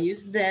critical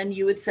values, then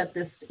you would set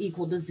this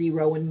equal to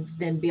 0 and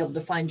then be able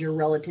to find your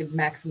relative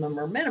maximum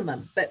or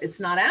minimum, but it's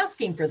not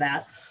asking for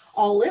that.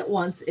 All it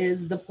wants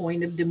is the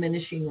point of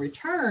diminishing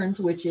returns,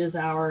 which is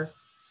our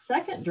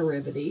second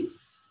derivative,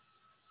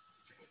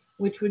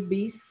 which would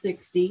be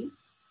 60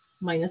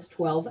 minus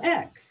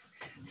 12x.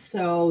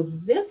 So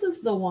this is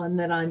the one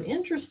that I'm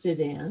interested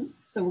in.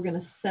 So we're going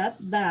to set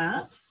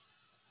that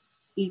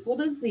equal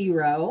to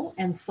 0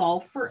 and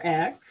solve for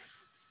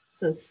x.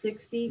 So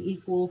 60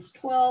 equals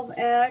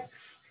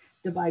 12x.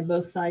 Divide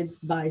both sides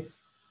by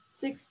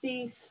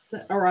 60,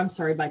 or I'm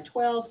sorry, by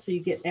 12. So you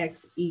get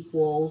x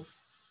equals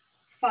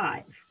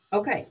 5.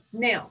 Okay,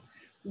 now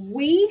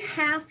we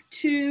have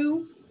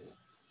to,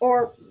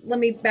 or let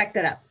me back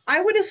that up.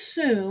 I would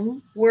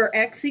assume where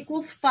x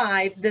equals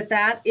 5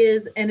 that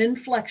is an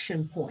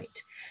inflection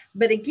point.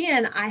 But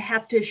again, I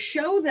have to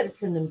show that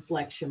it's an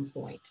inflection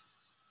point.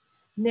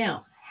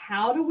 Now,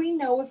 how do we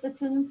know if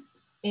it's an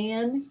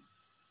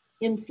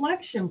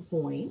inflection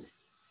point?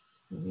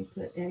 Let me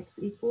put x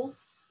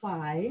equals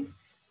 5.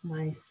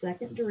 My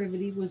second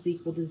derivative was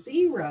equal to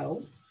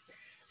 0.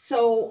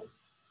 So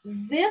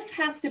this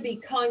has to be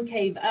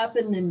concave up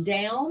and then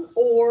down,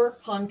 or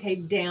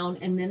concave down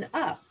and then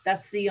up.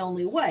 That's the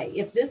only way.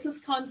 If this is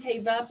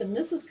concave up and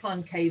this is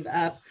concave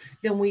up,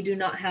 then we do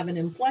not have an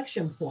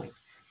inflection point.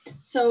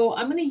 So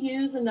I'm going to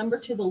use a number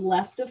to the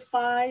left of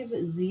 5.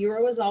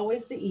 0 is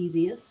always the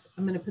easiest.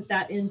 I'm going to put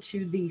that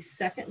into the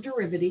second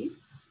derivative,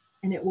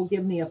 and it will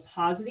give me a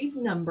positive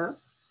number.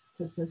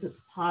 So since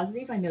it's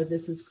positive, I know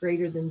this is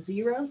greater than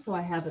 0, so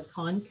I have a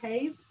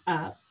concave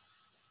up.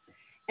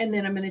 And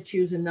then I'm going to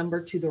choose a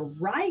number to the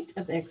right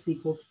of x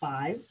equals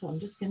 5. So I'm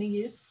just going to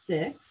use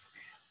 6,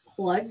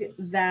 plug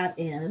that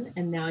in,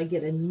 and now I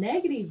get a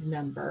negative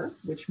number,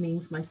 which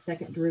means my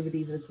second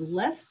derivative is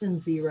less than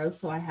 0.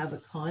 So I have a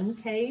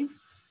concave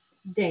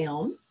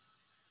down.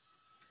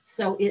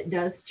 So it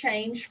does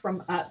change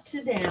from up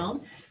to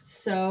down.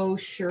 So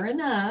sure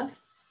enough,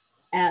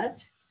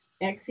 at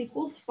x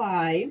equals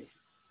 5,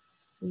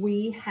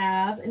 we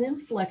have an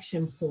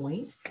inflection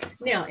point.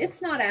 Now,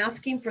 it's not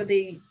asking for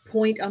the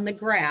point on the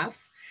graph.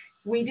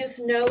 We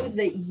just know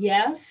that,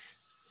 yes,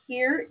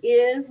 here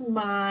is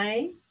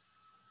my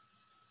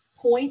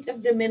point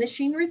of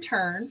diminishing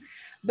return,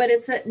 but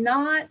it's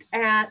not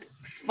at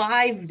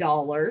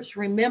 $5.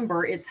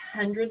 Remember, it's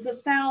hundreds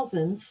of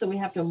thousands, so we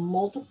have to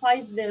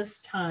multiply this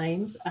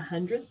times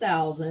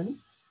 100,000.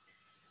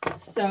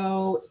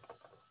 So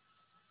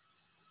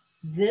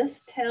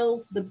this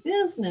tells the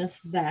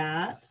business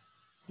that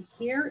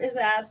here is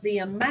at the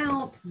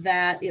amount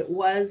that it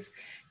was,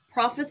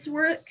 profits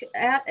were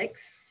at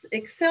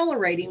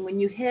accelerating.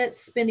 When you hit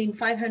spending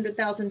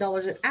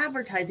 $500,000 at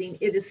advertising,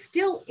 it is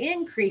still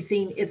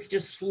increasing, it's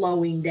just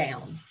slowing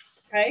down,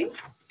 okay?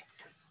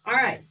 All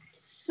right,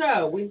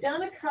 so we've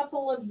done a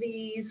couple of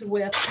these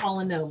with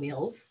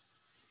polynomials.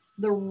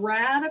 The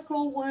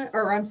radical one,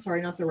 or I'm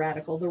sorry, not the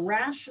radical, the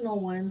rational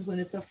ones, when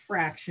it's a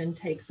fraction,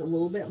 takes a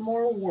little bit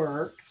more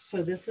work.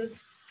 So this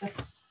is a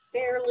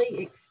fairly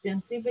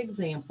extensive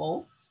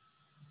example.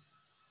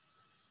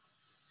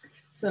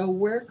 So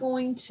we're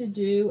going to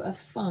do a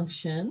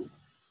function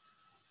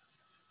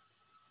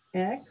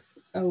x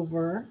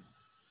over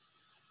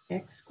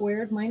x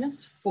squared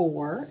minus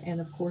 4. And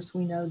of course,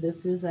 we know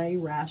this is a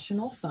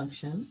rational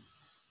function.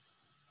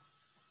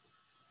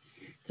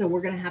 So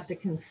we're going to have to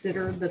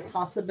consider the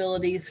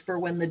possibilities for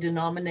when the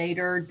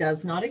denominator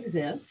does not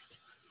exist.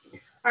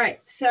 All right,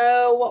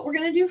 so what we're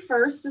going to do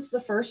first is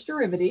the first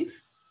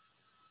derivative.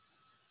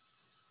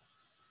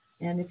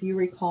 And if you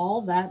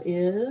recall, that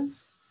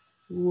is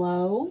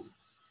low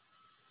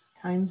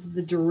times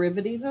the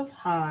derivative of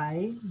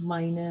high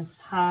minus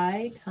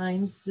high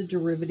times the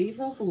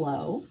derivative of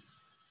low,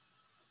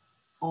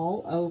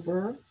 all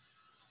over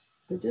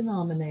the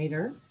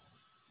denominator,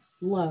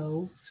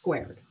 low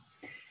squared.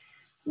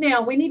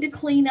 Now we need to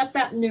clean up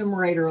that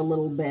numerator a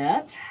little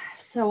bit.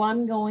 So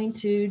I'm going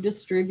to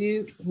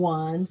distribute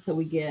 1. So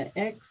we get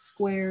x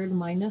squared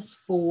minus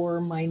 4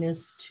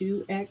 minus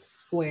 2x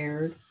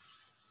squared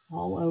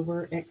all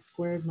over x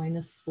squared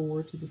minus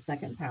 4 to the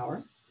second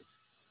power.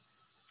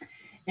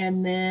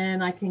 And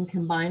then I can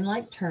combine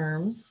like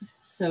terms.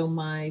 So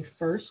my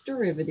first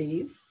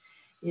derivative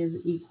is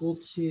equal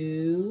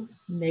to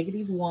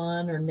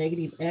 -1 or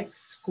negative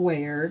x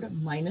squared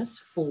minus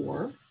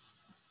 4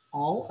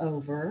 all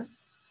over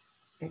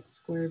x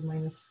squared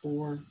minus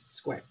 4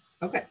 squared.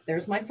 Okay,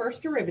 there's my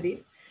first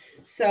derivative.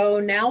 So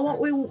now what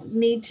we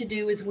need to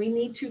do is we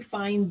need to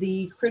find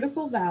the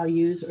critical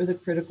values or the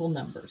critical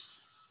numbers.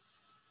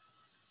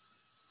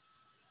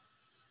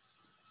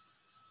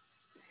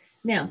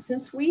 Now,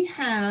 since we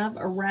have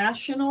a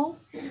rational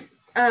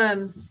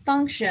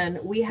function,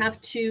 we have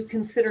to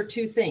consider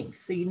two things.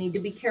 So you need to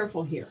be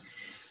careful here.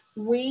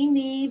 We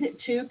need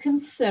to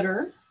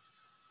consider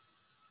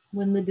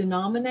when the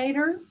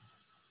denominator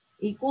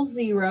equals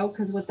 0,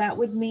 because what that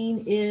would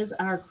mean is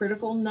our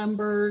critical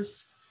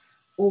numbers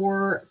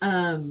or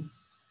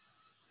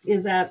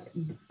is that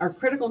our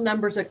critical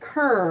numbers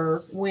occur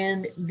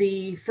when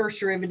the first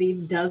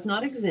derivative does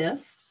not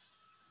exist.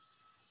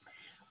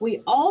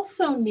 We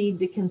also need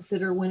to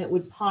consider when it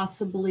would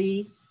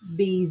possibly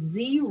be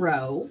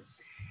 0.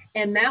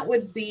 And that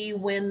would be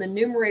when the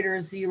numerator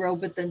is 0,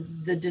 but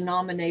the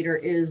denominator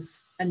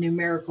is a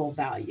numerical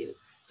value.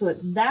 So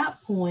at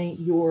that point,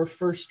 your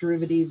first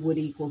derivative would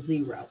equal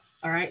 0.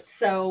 All right,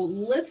 so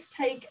let's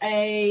take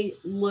a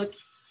look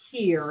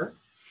here.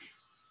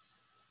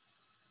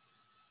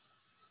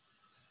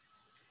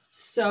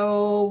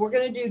 So we're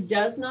going to do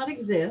does not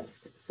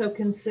exist. So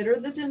consider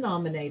the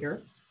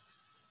denominator.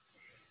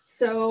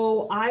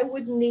 So I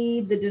would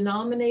need the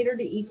denominator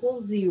to equal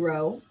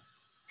 0.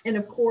 And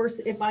of course,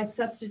 if I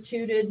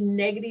substituted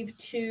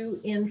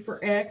 -2 in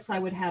for x, I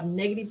would have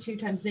 -2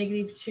 times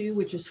 -2,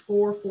 which is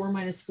 4. 4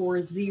 minus 4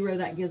 is 0.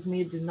 That gives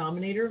me a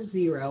denominator of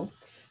 0.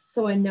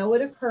 So I know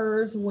it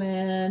occurs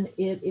when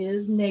it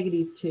is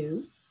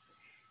 -2.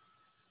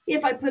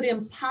 If I put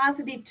in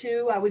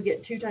 +2, I would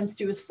get 2 times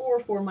 2 is 4.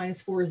 4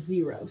 minus 4 is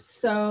 0.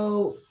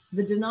 So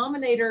the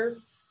denominator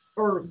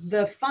or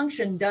the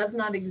function does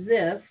not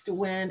exist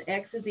when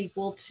x is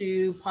equal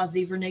to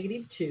positive or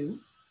 -2.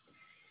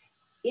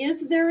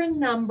 Is there a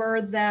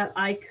number that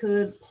I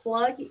could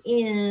plug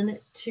in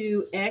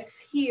to x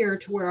here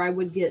to where I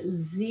would get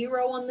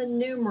 0 on the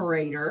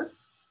numerator,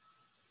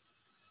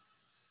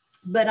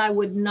 but I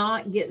would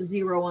not get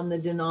 0 on the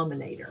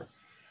denominator?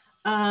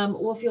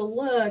 Well, if you'll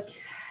look,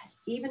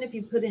 even if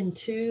you put in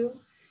 2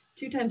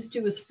 times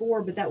 2 is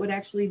 4, but that would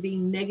actually be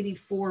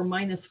 -4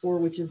 minus 4,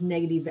 which is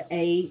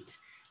 -8.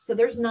 So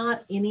there's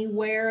not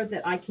anywhere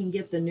that I can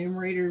get the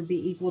numerator to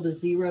be equal to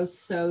 0.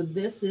 So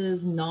this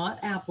is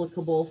not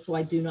applicable. So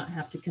I do not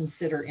have to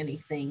consider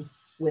anything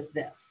with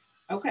this.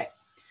 Okay,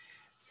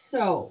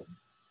 so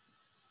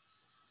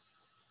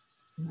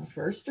my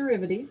first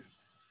derivative.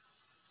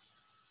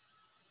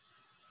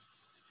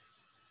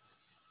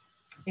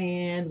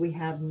 And we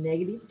have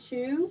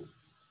 -2.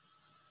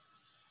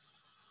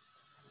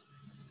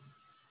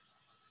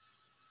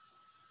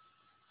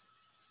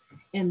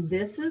 And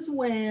this is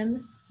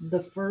when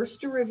the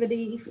first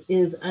derivative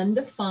is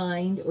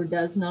undefined or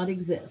does not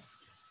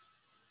exist.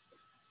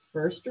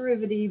 First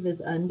derivative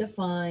is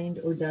undefined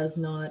or does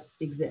not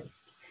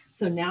exist.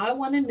 So now I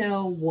want to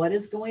know what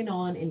is going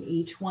on in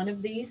each one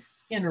of these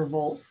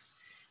intervals.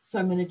 So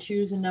I'm going to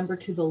choose a number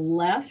to the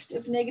left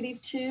of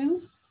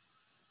 -2.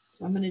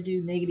 So I'm going to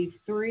do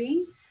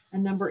 -3, a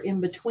number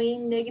in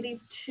between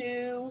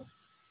 -2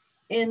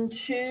 and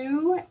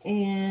 2,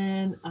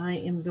 and I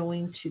am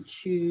going to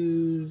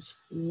choose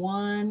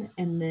 1,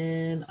 and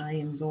then I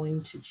am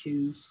going to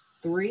choose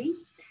 3.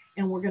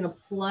 And we're going to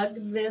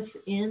plug this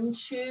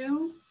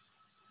into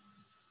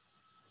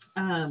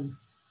our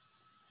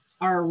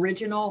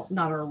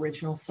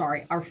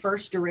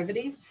first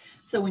derivative.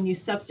 So when you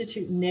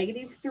substitute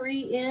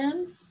 -3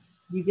 in,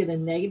 you get a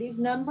negative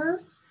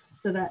number.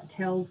 So that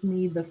tells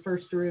me the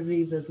first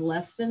derivative is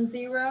less than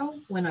 0.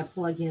 When I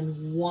plug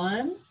in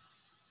 1,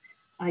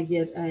 I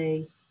get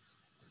a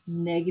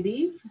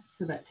negative.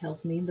 So that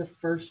tells me the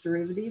first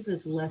derivative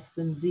is less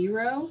than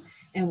 0.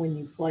 And when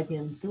you plug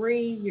in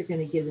 3, you're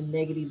going to get a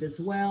negative as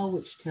well,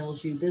 which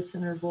tells you this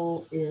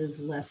interval is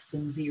less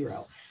than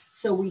 0.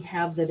 So we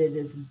have that it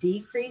is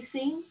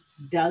decreasing,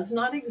 does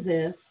not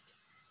exist,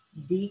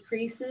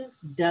 decreases,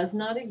 does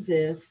not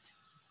exist,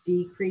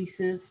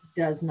 decreases,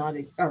 does not,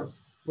 or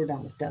we're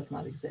done with does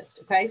not exist.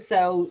 Okay,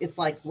 so it's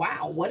like,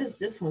 wow, what is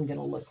this one going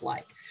to look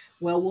like?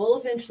 Well, we'll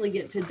eventually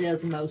get to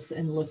Desmos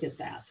and look at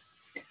that.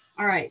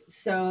 All right,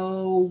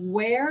 so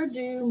where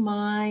do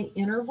my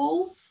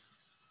intervals,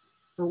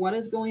 or what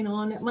is going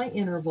on at my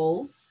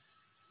intervals?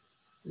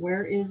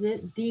 Where is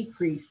it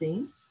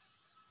decreasing?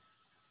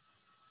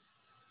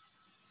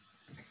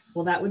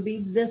 Well, that would be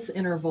this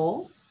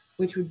interval,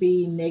 which would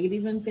be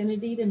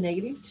 -∞ to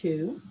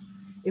 -2.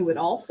 It would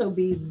also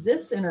be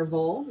this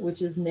interval,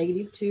 which is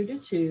 -2 to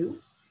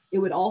 2. It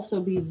would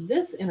also be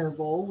this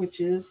interval,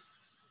 which is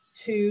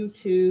 2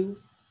 to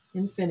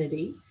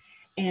infinity.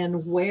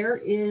 And where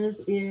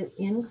is it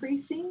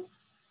increasing?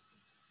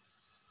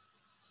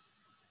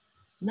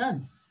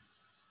 None.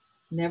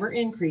 Never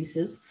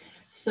increases.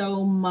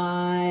 So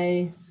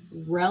my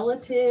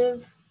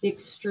relative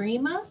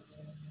extrema,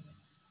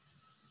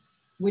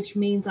 which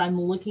means I'm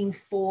looking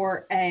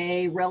for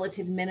a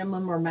relative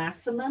minimum or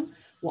maximum.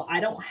 Well, I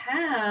don't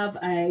have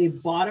a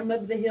bottom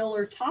of the hill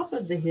or top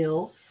of the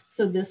hill,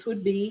 so this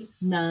would be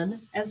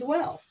none as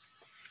well.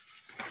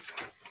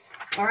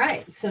 All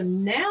right, so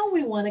now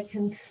we want to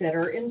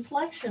consider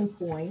inflection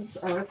points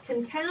or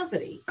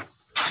concavity.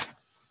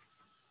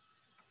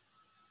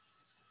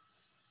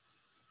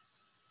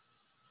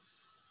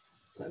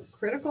 So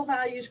critical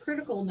values,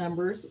 critical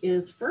numbers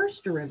is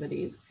first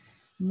derivative.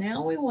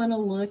 Now we want to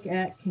look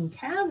at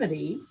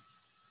concavity,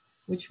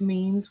 which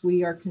means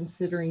we are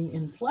considering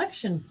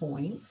inflection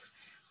points.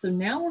 So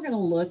now we're going to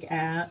look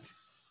at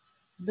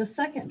the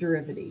second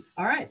derivative.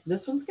 All right,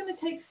 this one's going to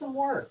take some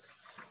work.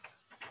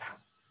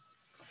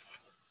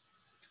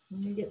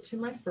 Let me get to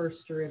my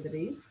first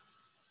derivative.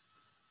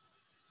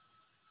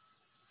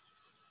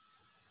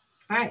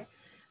 All right,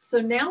 so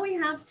now we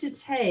have to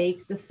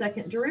take the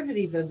second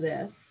derivative of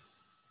this.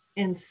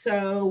 And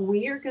so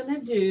we are going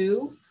to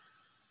do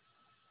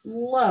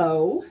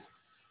low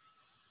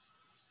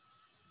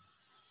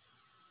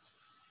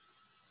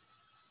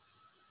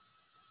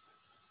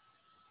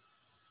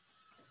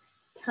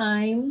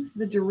times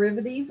the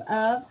derivative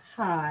of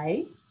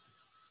high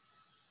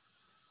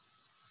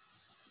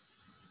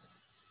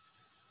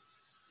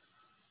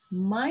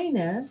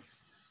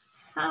minus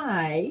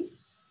high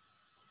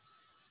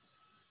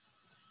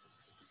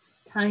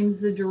times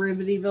the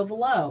derivative of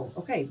low.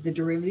 Okay, the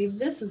derivative of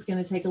this is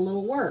going to take a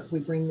little work. We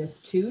bring this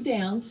 2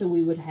 down, so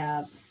we would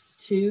have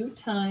 2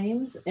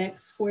 times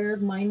x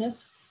squared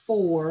minus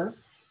 4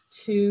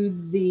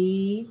 to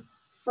the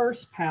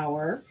first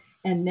power.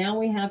 And now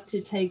we have to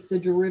take the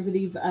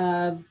derivative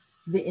of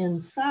the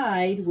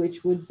inside,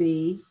 which would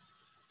be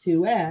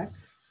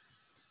 2x.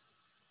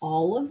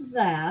 All of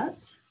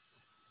that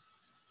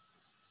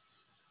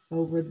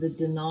over the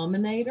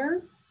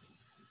denominator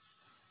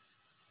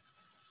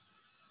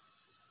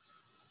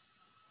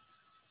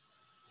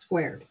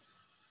squared.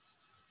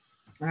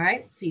 All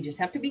right, so you just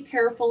have to be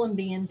careful and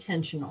be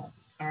intentional.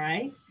 All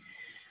right.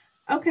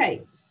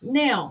 Okay,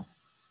 now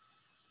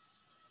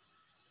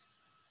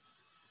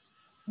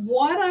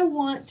what I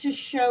want to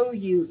show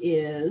you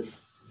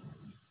is,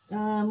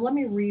 let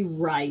me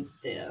rewrite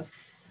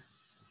this.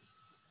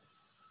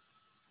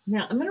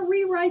 Now I'm going to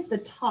rewrite the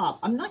top.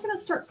 I'm not going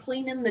to start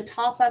cleaning the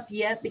top up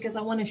yet because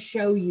I want to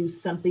show you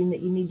something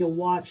that you need to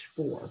watch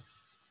for.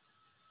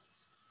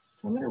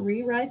 So I'm going to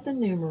rewrite the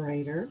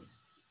numerator.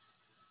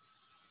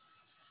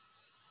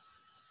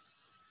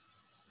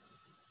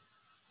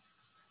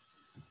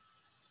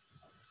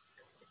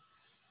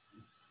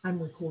 I'm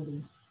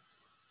recording.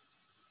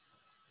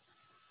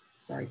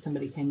 Sorry,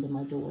 somebody came to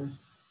my door.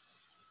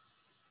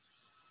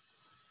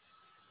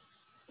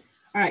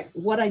 All right,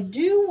 what I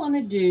do want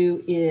to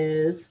do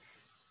is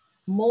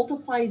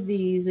multiply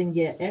these and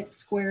get x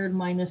squared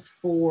minus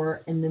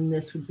 4, and then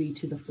this would be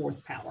to the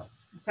 4th power,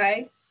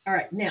 okay? All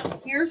right, now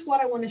here's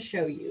what I want to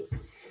show you.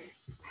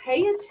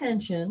 Pay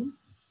attention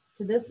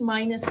to this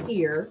minus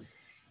here,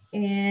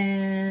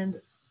 and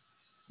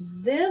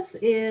this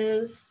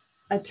is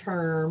a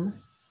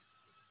term.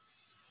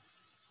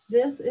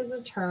 This is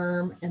a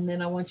term, and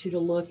then I want you to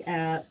look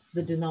at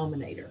the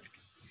denominator.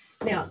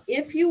 Now,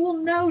 if you will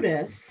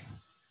notice,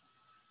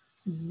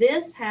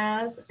 this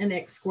has an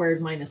x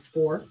squared minus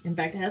 4. In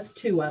fact, it has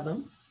 2 of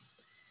them.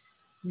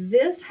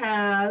 This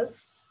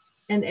has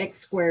an x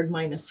squared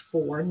minus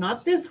 4,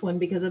 not this one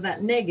because of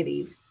that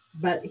negative,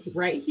 but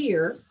right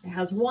here, it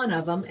has 1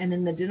 of them. And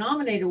in the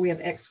denominator, we have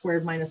x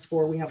squared minus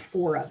 4. We have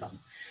 4 of them.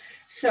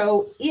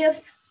 So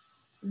if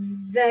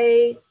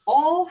they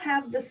all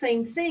have the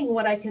same thing,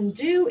 what I can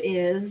do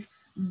is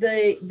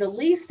the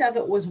least of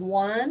it was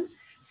 1.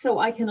 So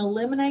I can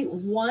eliminate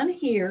 1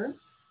 here,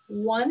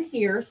 1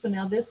 here. So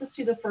now this is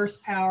to the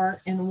 1st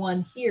power, and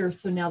 1 here.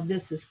 So now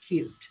this is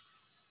cubed.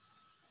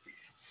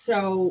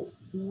 So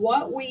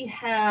what we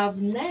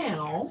have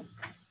now,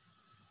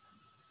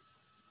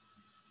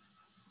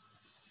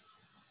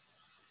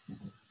 I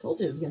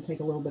told you it was going to take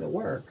a little bit of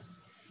work,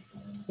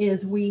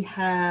 is we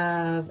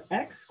have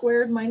x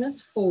squared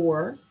minus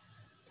 4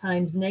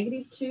 times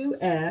negative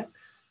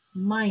 2x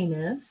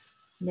minus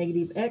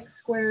negative x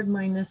squared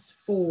minus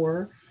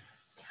 4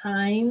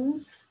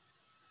 times,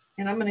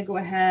 and I'm going to go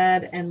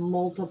ahead and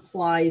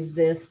multiply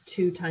this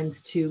 2 times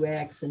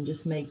 2x and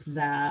just make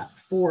that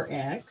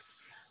 4x.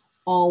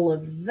 All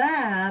of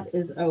that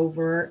is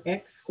over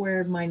x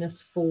squared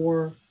minus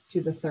 4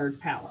 to the 3rd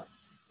power.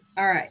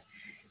 All right.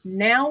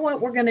 Now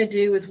what we're going to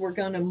do is we're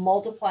going to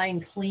multiply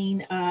and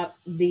clean up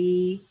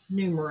the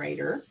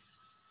numerator.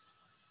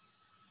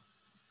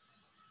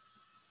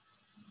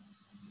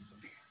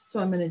 So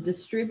I'm going to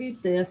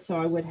distribute this. So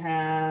I would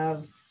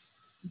have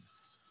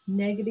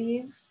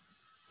negative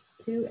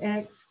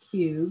 2x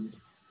cubed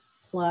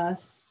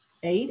plus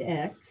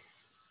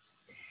 8x.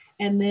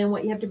 And then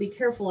what you have to be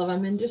careful of,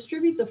 I'm going to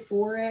distribute the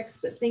 4x,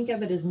 but think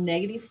of it as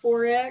negative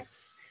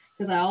 4x.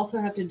 Because I also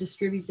have to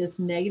distribute this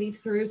negative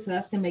through. So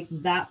that's going to make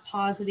that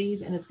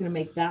positive, and it's going to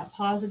make that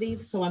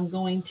positive. So I'm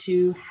going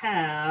to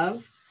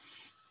have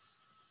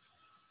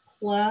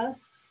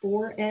plus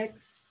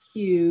 4x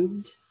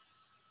cubed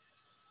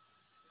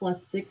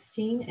plus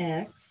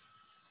 16x.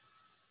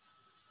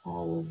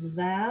 All of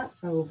that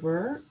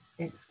over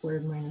x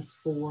squared minus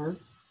 4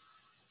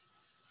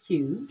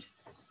 cubed.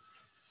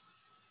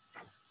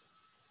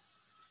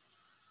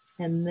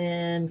 And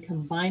then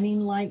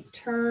combining like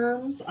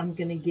terms, I'm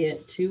going to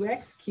get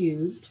 2x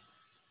cubed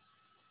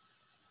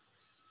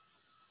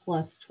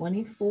plus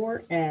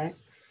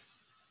 24x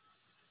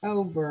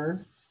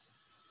over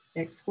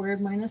x squared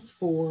minus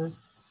 4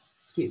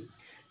 cubed.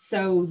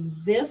 So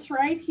this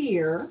right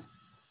here,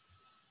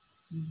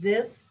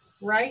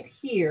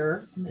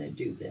 I'm going to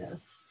do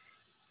this,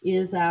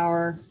 is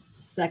our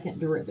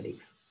second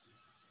derivative.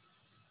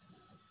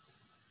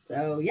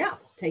 So yeah,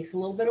 takes a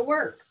little bit of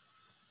work.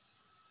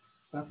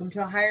 Welcome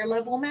to a higher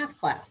level math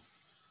class.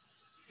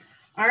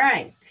 All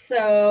right,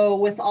 so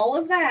with all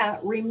of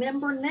that,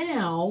 remember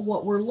now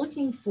what we're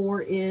looking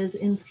for is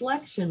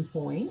inflection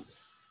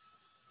points.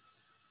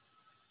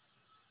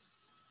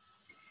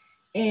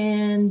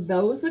 And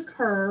those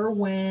occur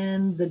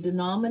when the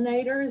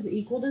denominator is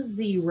equal to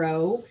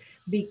 0,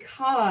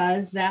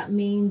 because that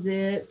means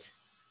it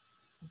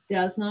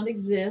does not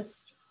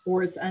exist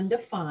or it's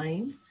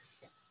undefined,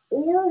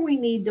 or we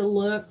need to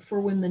look for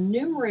when the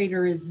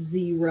numerator is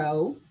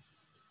 0,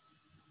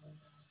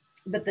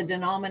 but the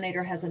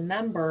denominator has a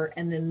number,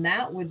 and then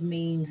that would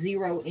mean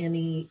 0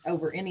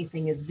 over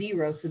anything is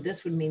 0. So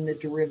this would mean the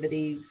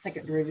derivative,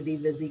 second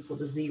derivative is equal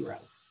to 0,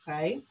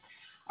 okay?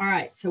 All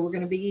right, so we're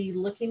going to be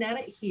looking at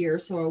it here.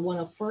 So I want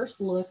to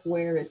first look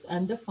where it's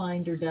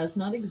undefined or does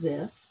not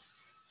exist.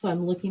 So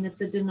I'm looking at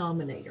the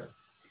denominator.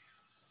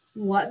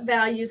 What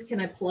values can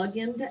I plug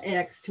into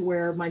x to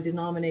where my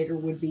denominator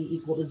would be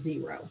equal to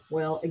 0?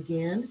 Well,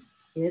 again,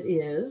 it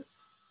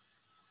is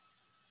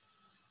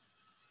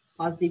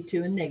positive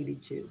 2 and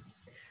negative 2.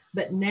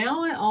 But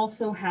now I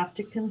also have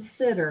to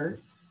consider,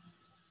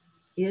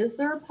 is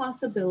there a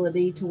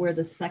possibility to where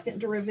the second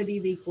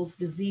derivative equals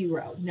to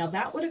 0? Now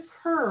that would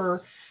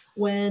occur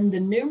when the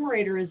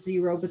numerator is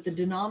 0, but the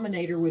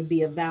denominator would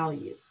be a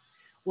value.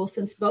 Well,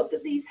 since both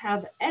of these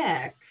have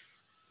x,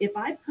 if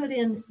I put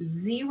in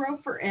 0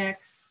 for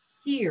x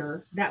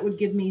here, that would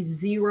give me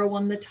 0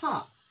 on the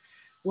top.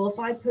 Well, if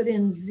I put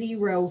in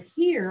 0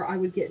 here, I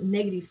would get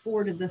negative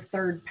 4 to the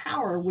third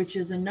power, which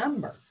is a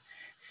number.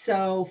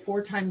 So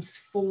 4 times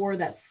 4,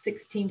 that's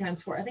 16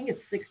 times 4. I think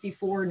it's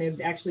 64, and it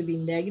would actually be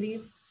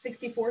negative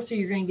 64. So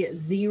you're going to get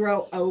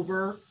 0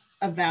 over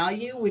a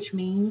value, which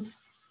means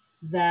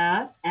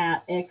that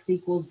at x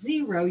equals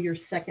 0, your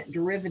second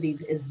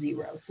derivative is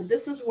 0. So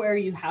this is where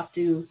you have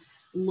to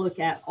look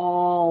at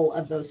all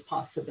of those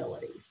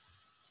possibilities.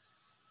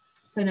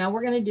 So now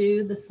we're going to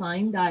do the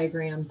sign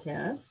diagram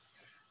test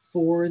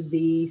for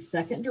the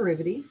second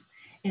derivative.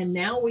 And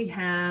now we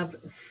have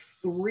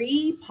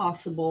 3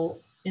 possible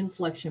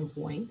inflection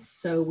points.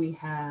 So we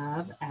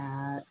have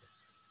at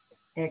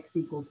x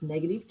equals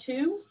negative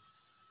 2,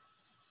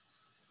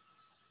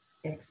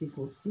 x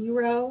equals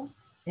 0,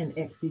 and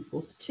x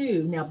equals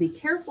 2. Now be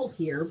careful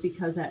here,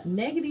 because at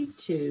negative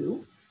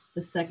 2,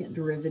 the second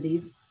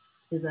derivative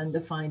is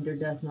undefined or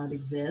does not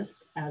exist,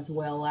 as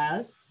well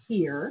as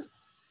here.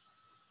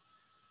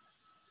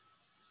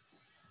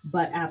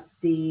 But at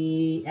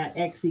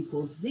x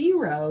equals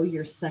 0,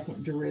 your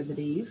second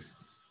derivative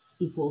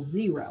equals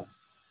 0.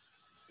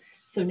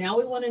 So now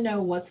we want to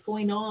know what's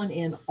going on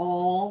in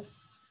all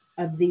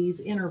of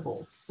these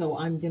intervals. So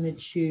I'm going to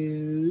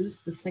choose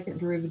the second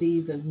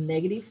derivative of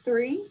negative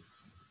 3.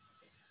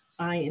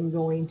 I am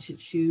going to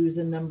choose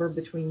a number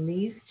between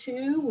these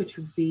two, which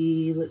would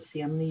be, let's see,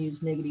 I'm going to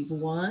use negative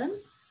 1.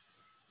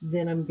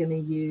 Then I'm going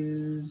to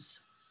use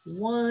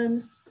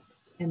 1.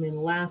 And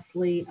then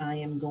lastly, I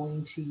am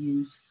going to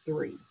use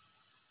 3.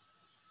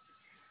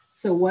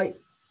 So what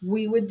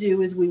we would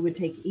do is we would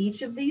take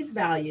each of these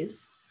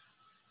values,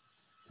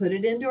 put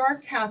it into our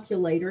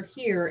calculator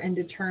here, and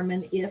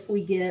determine if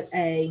we get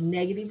a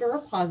negative or a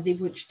positive,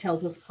 which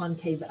tells us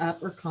concave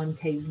up or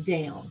concave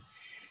down.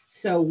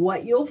 So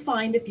what you'll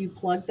find if you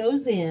plug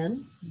those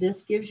in,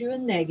 this gives you a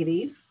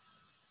negative,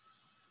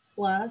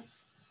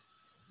 plus,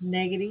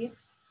 negative,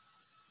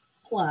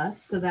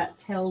 plus. So that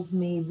tells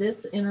me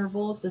this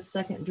interval at the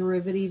second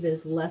derivative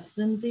is less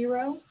than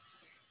 0.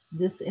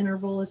 This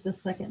interval at the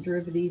second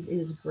derivative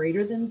is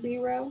greater than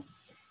 0.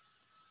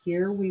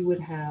 Here we would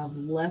have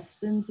less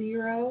than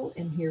 0,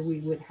 and here we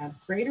would have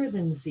greater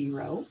than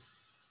 0.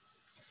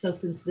 So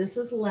since this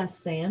is less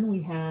than,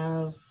 we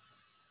have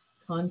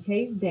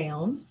concave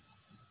down.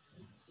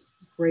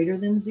 Greater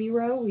than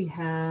 0, we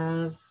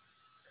have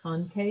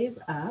concave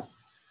up.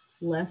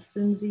 Less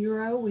than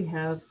 0, we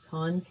have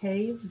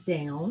concave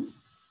down.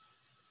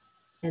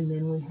 And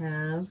then we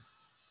have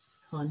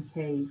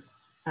concave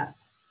up.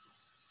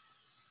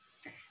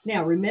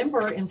 Now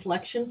remember,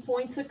 inflection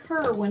points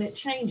occur when it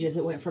changes.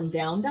 It went from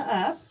down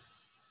to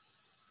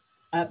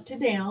up to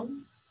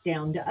down,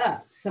 down to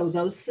up. So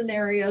those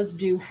scenarios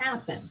do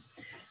happen.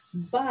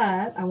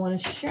 But I want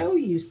to show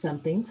you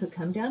something. So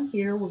come down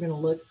here. We're going to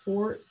look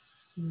for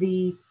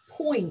the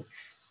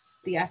points,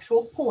 the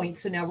actual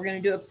points. So now we're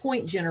going to do a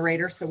point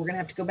generator. So we're going to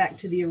have to go back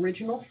to the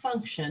original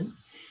function.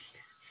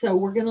 So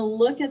we're going to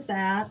look at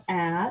that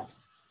at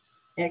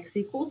x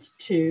equals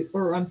 2,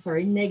 or I'm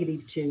sorry,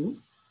 negative 2,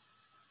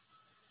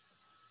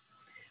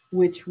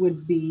 which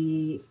would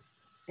be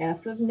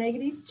f of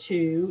negative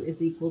 2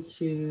 is equal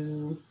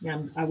to,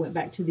 now I went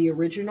back to the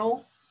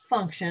original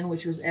function,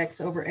 which was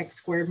x over x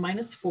squared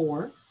minus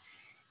 4.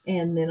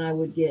 And then I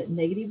would get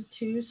negative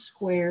 2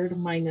 squared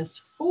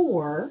minus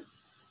 4.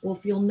 Well,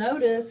 if you'll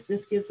notice,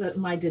 this gives it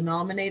my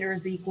denominator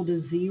is equal to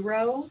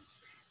 0.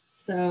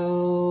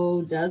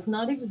 So does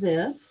not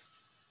exist.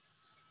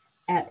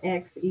 At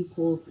x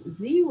equals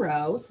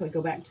 0, so I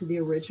go back to the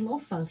original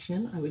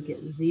function, I would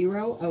get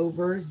 0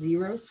 over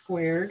 0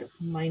 squared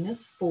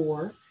minus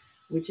 4,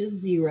 which is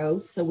 0.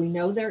 So we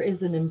know there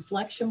is an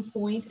inflection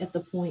point at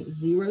the point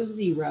 0,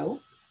 0.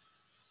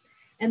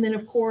 And then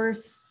of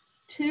course,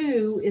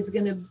 2 is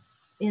going to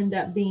end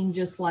up being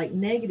just like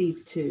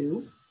negative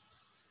 2.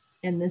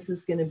 And this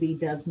is going to be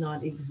does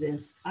not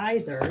exist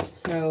either.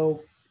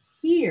 So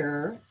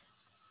here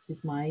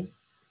is my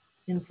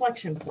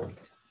inflection point.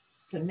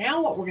 So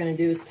now what we're going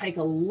to do is take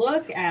a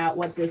look at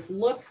what this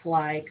looks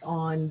like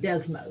on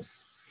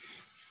Desmos.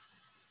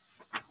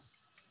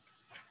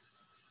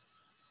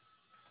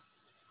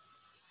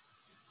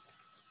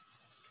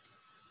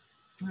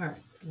 All right,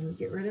 so I'm going to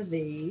get rid of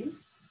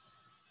these.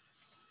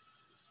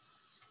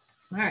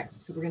 All right,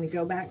 so we're going to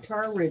go back to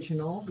our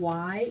original.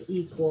 Y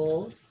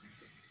equals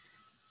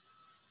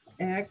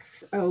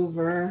x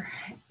over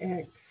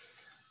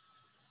x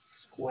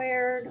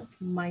squared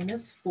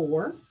minus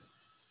 4.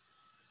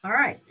 All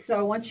right, so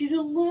I want you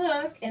to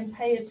look and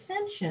pay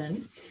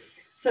attention.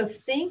 So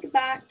think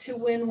back to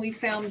when we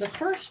found the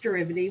first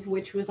derivative,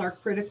 which was our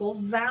critical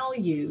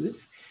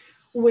values,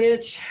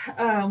 which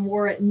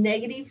were at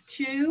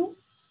 -2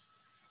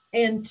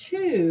 and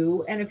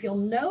 2. And if you'll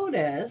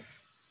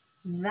notice,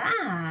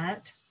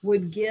 that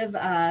would give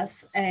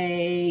us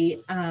a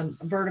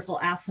vertical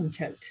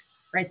asymptote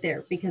right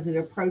there, because it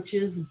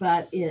approaches,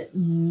 but it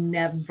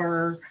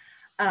never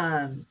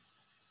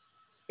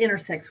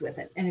intersects with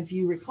it. And if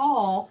you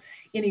recall,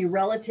 any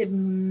relative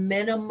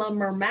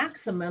minimum or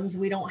maximums,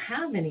 we don't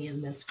have any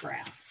in this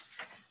graph.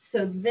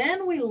 So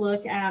then we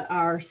look at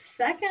our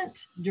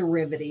second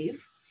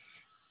derivative.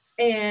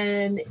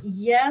 And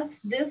yes,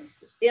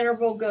 this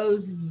interval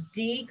goes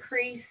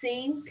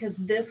decreasing, because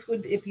this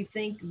would, if you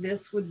think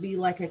this would be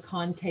like a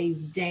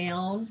concave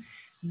down,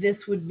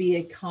 this would be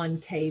a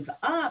concave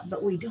up,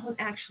 but we don't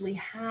actually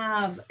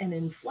have an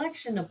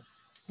inflection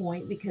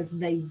point because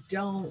they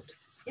don't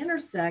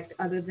intersect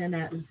other than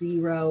at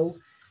 0,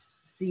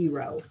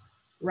 0.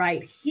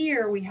 Right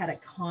here, we had a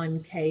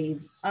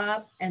concave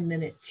up and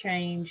then it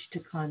changed to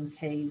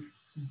concave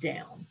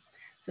down.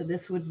 So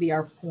this would be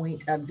our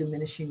point of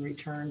diminishing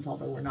returns,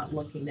 although we're not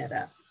looking at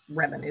a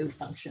revenue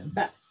function.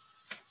 But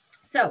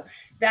so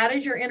that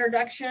is your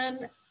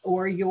introduction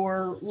or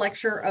your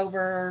lecture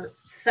over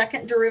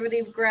second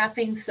derivative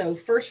graphing. So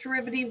first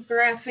derivative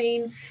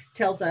graphing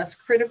tells us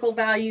critical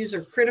values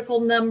or critical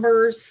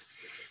numbers.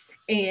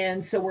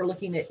 And so we're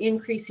looking at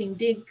increasing,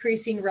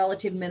 decreasing,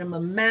 relative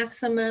minimum,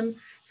 maximum.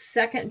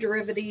 Second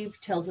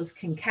derivative tells us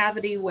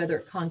concavity, whether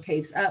it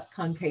concaves up,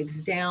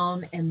 concaves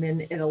down, and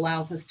then it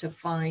allows us to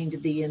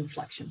find the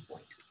inflection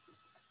point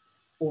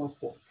or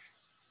points.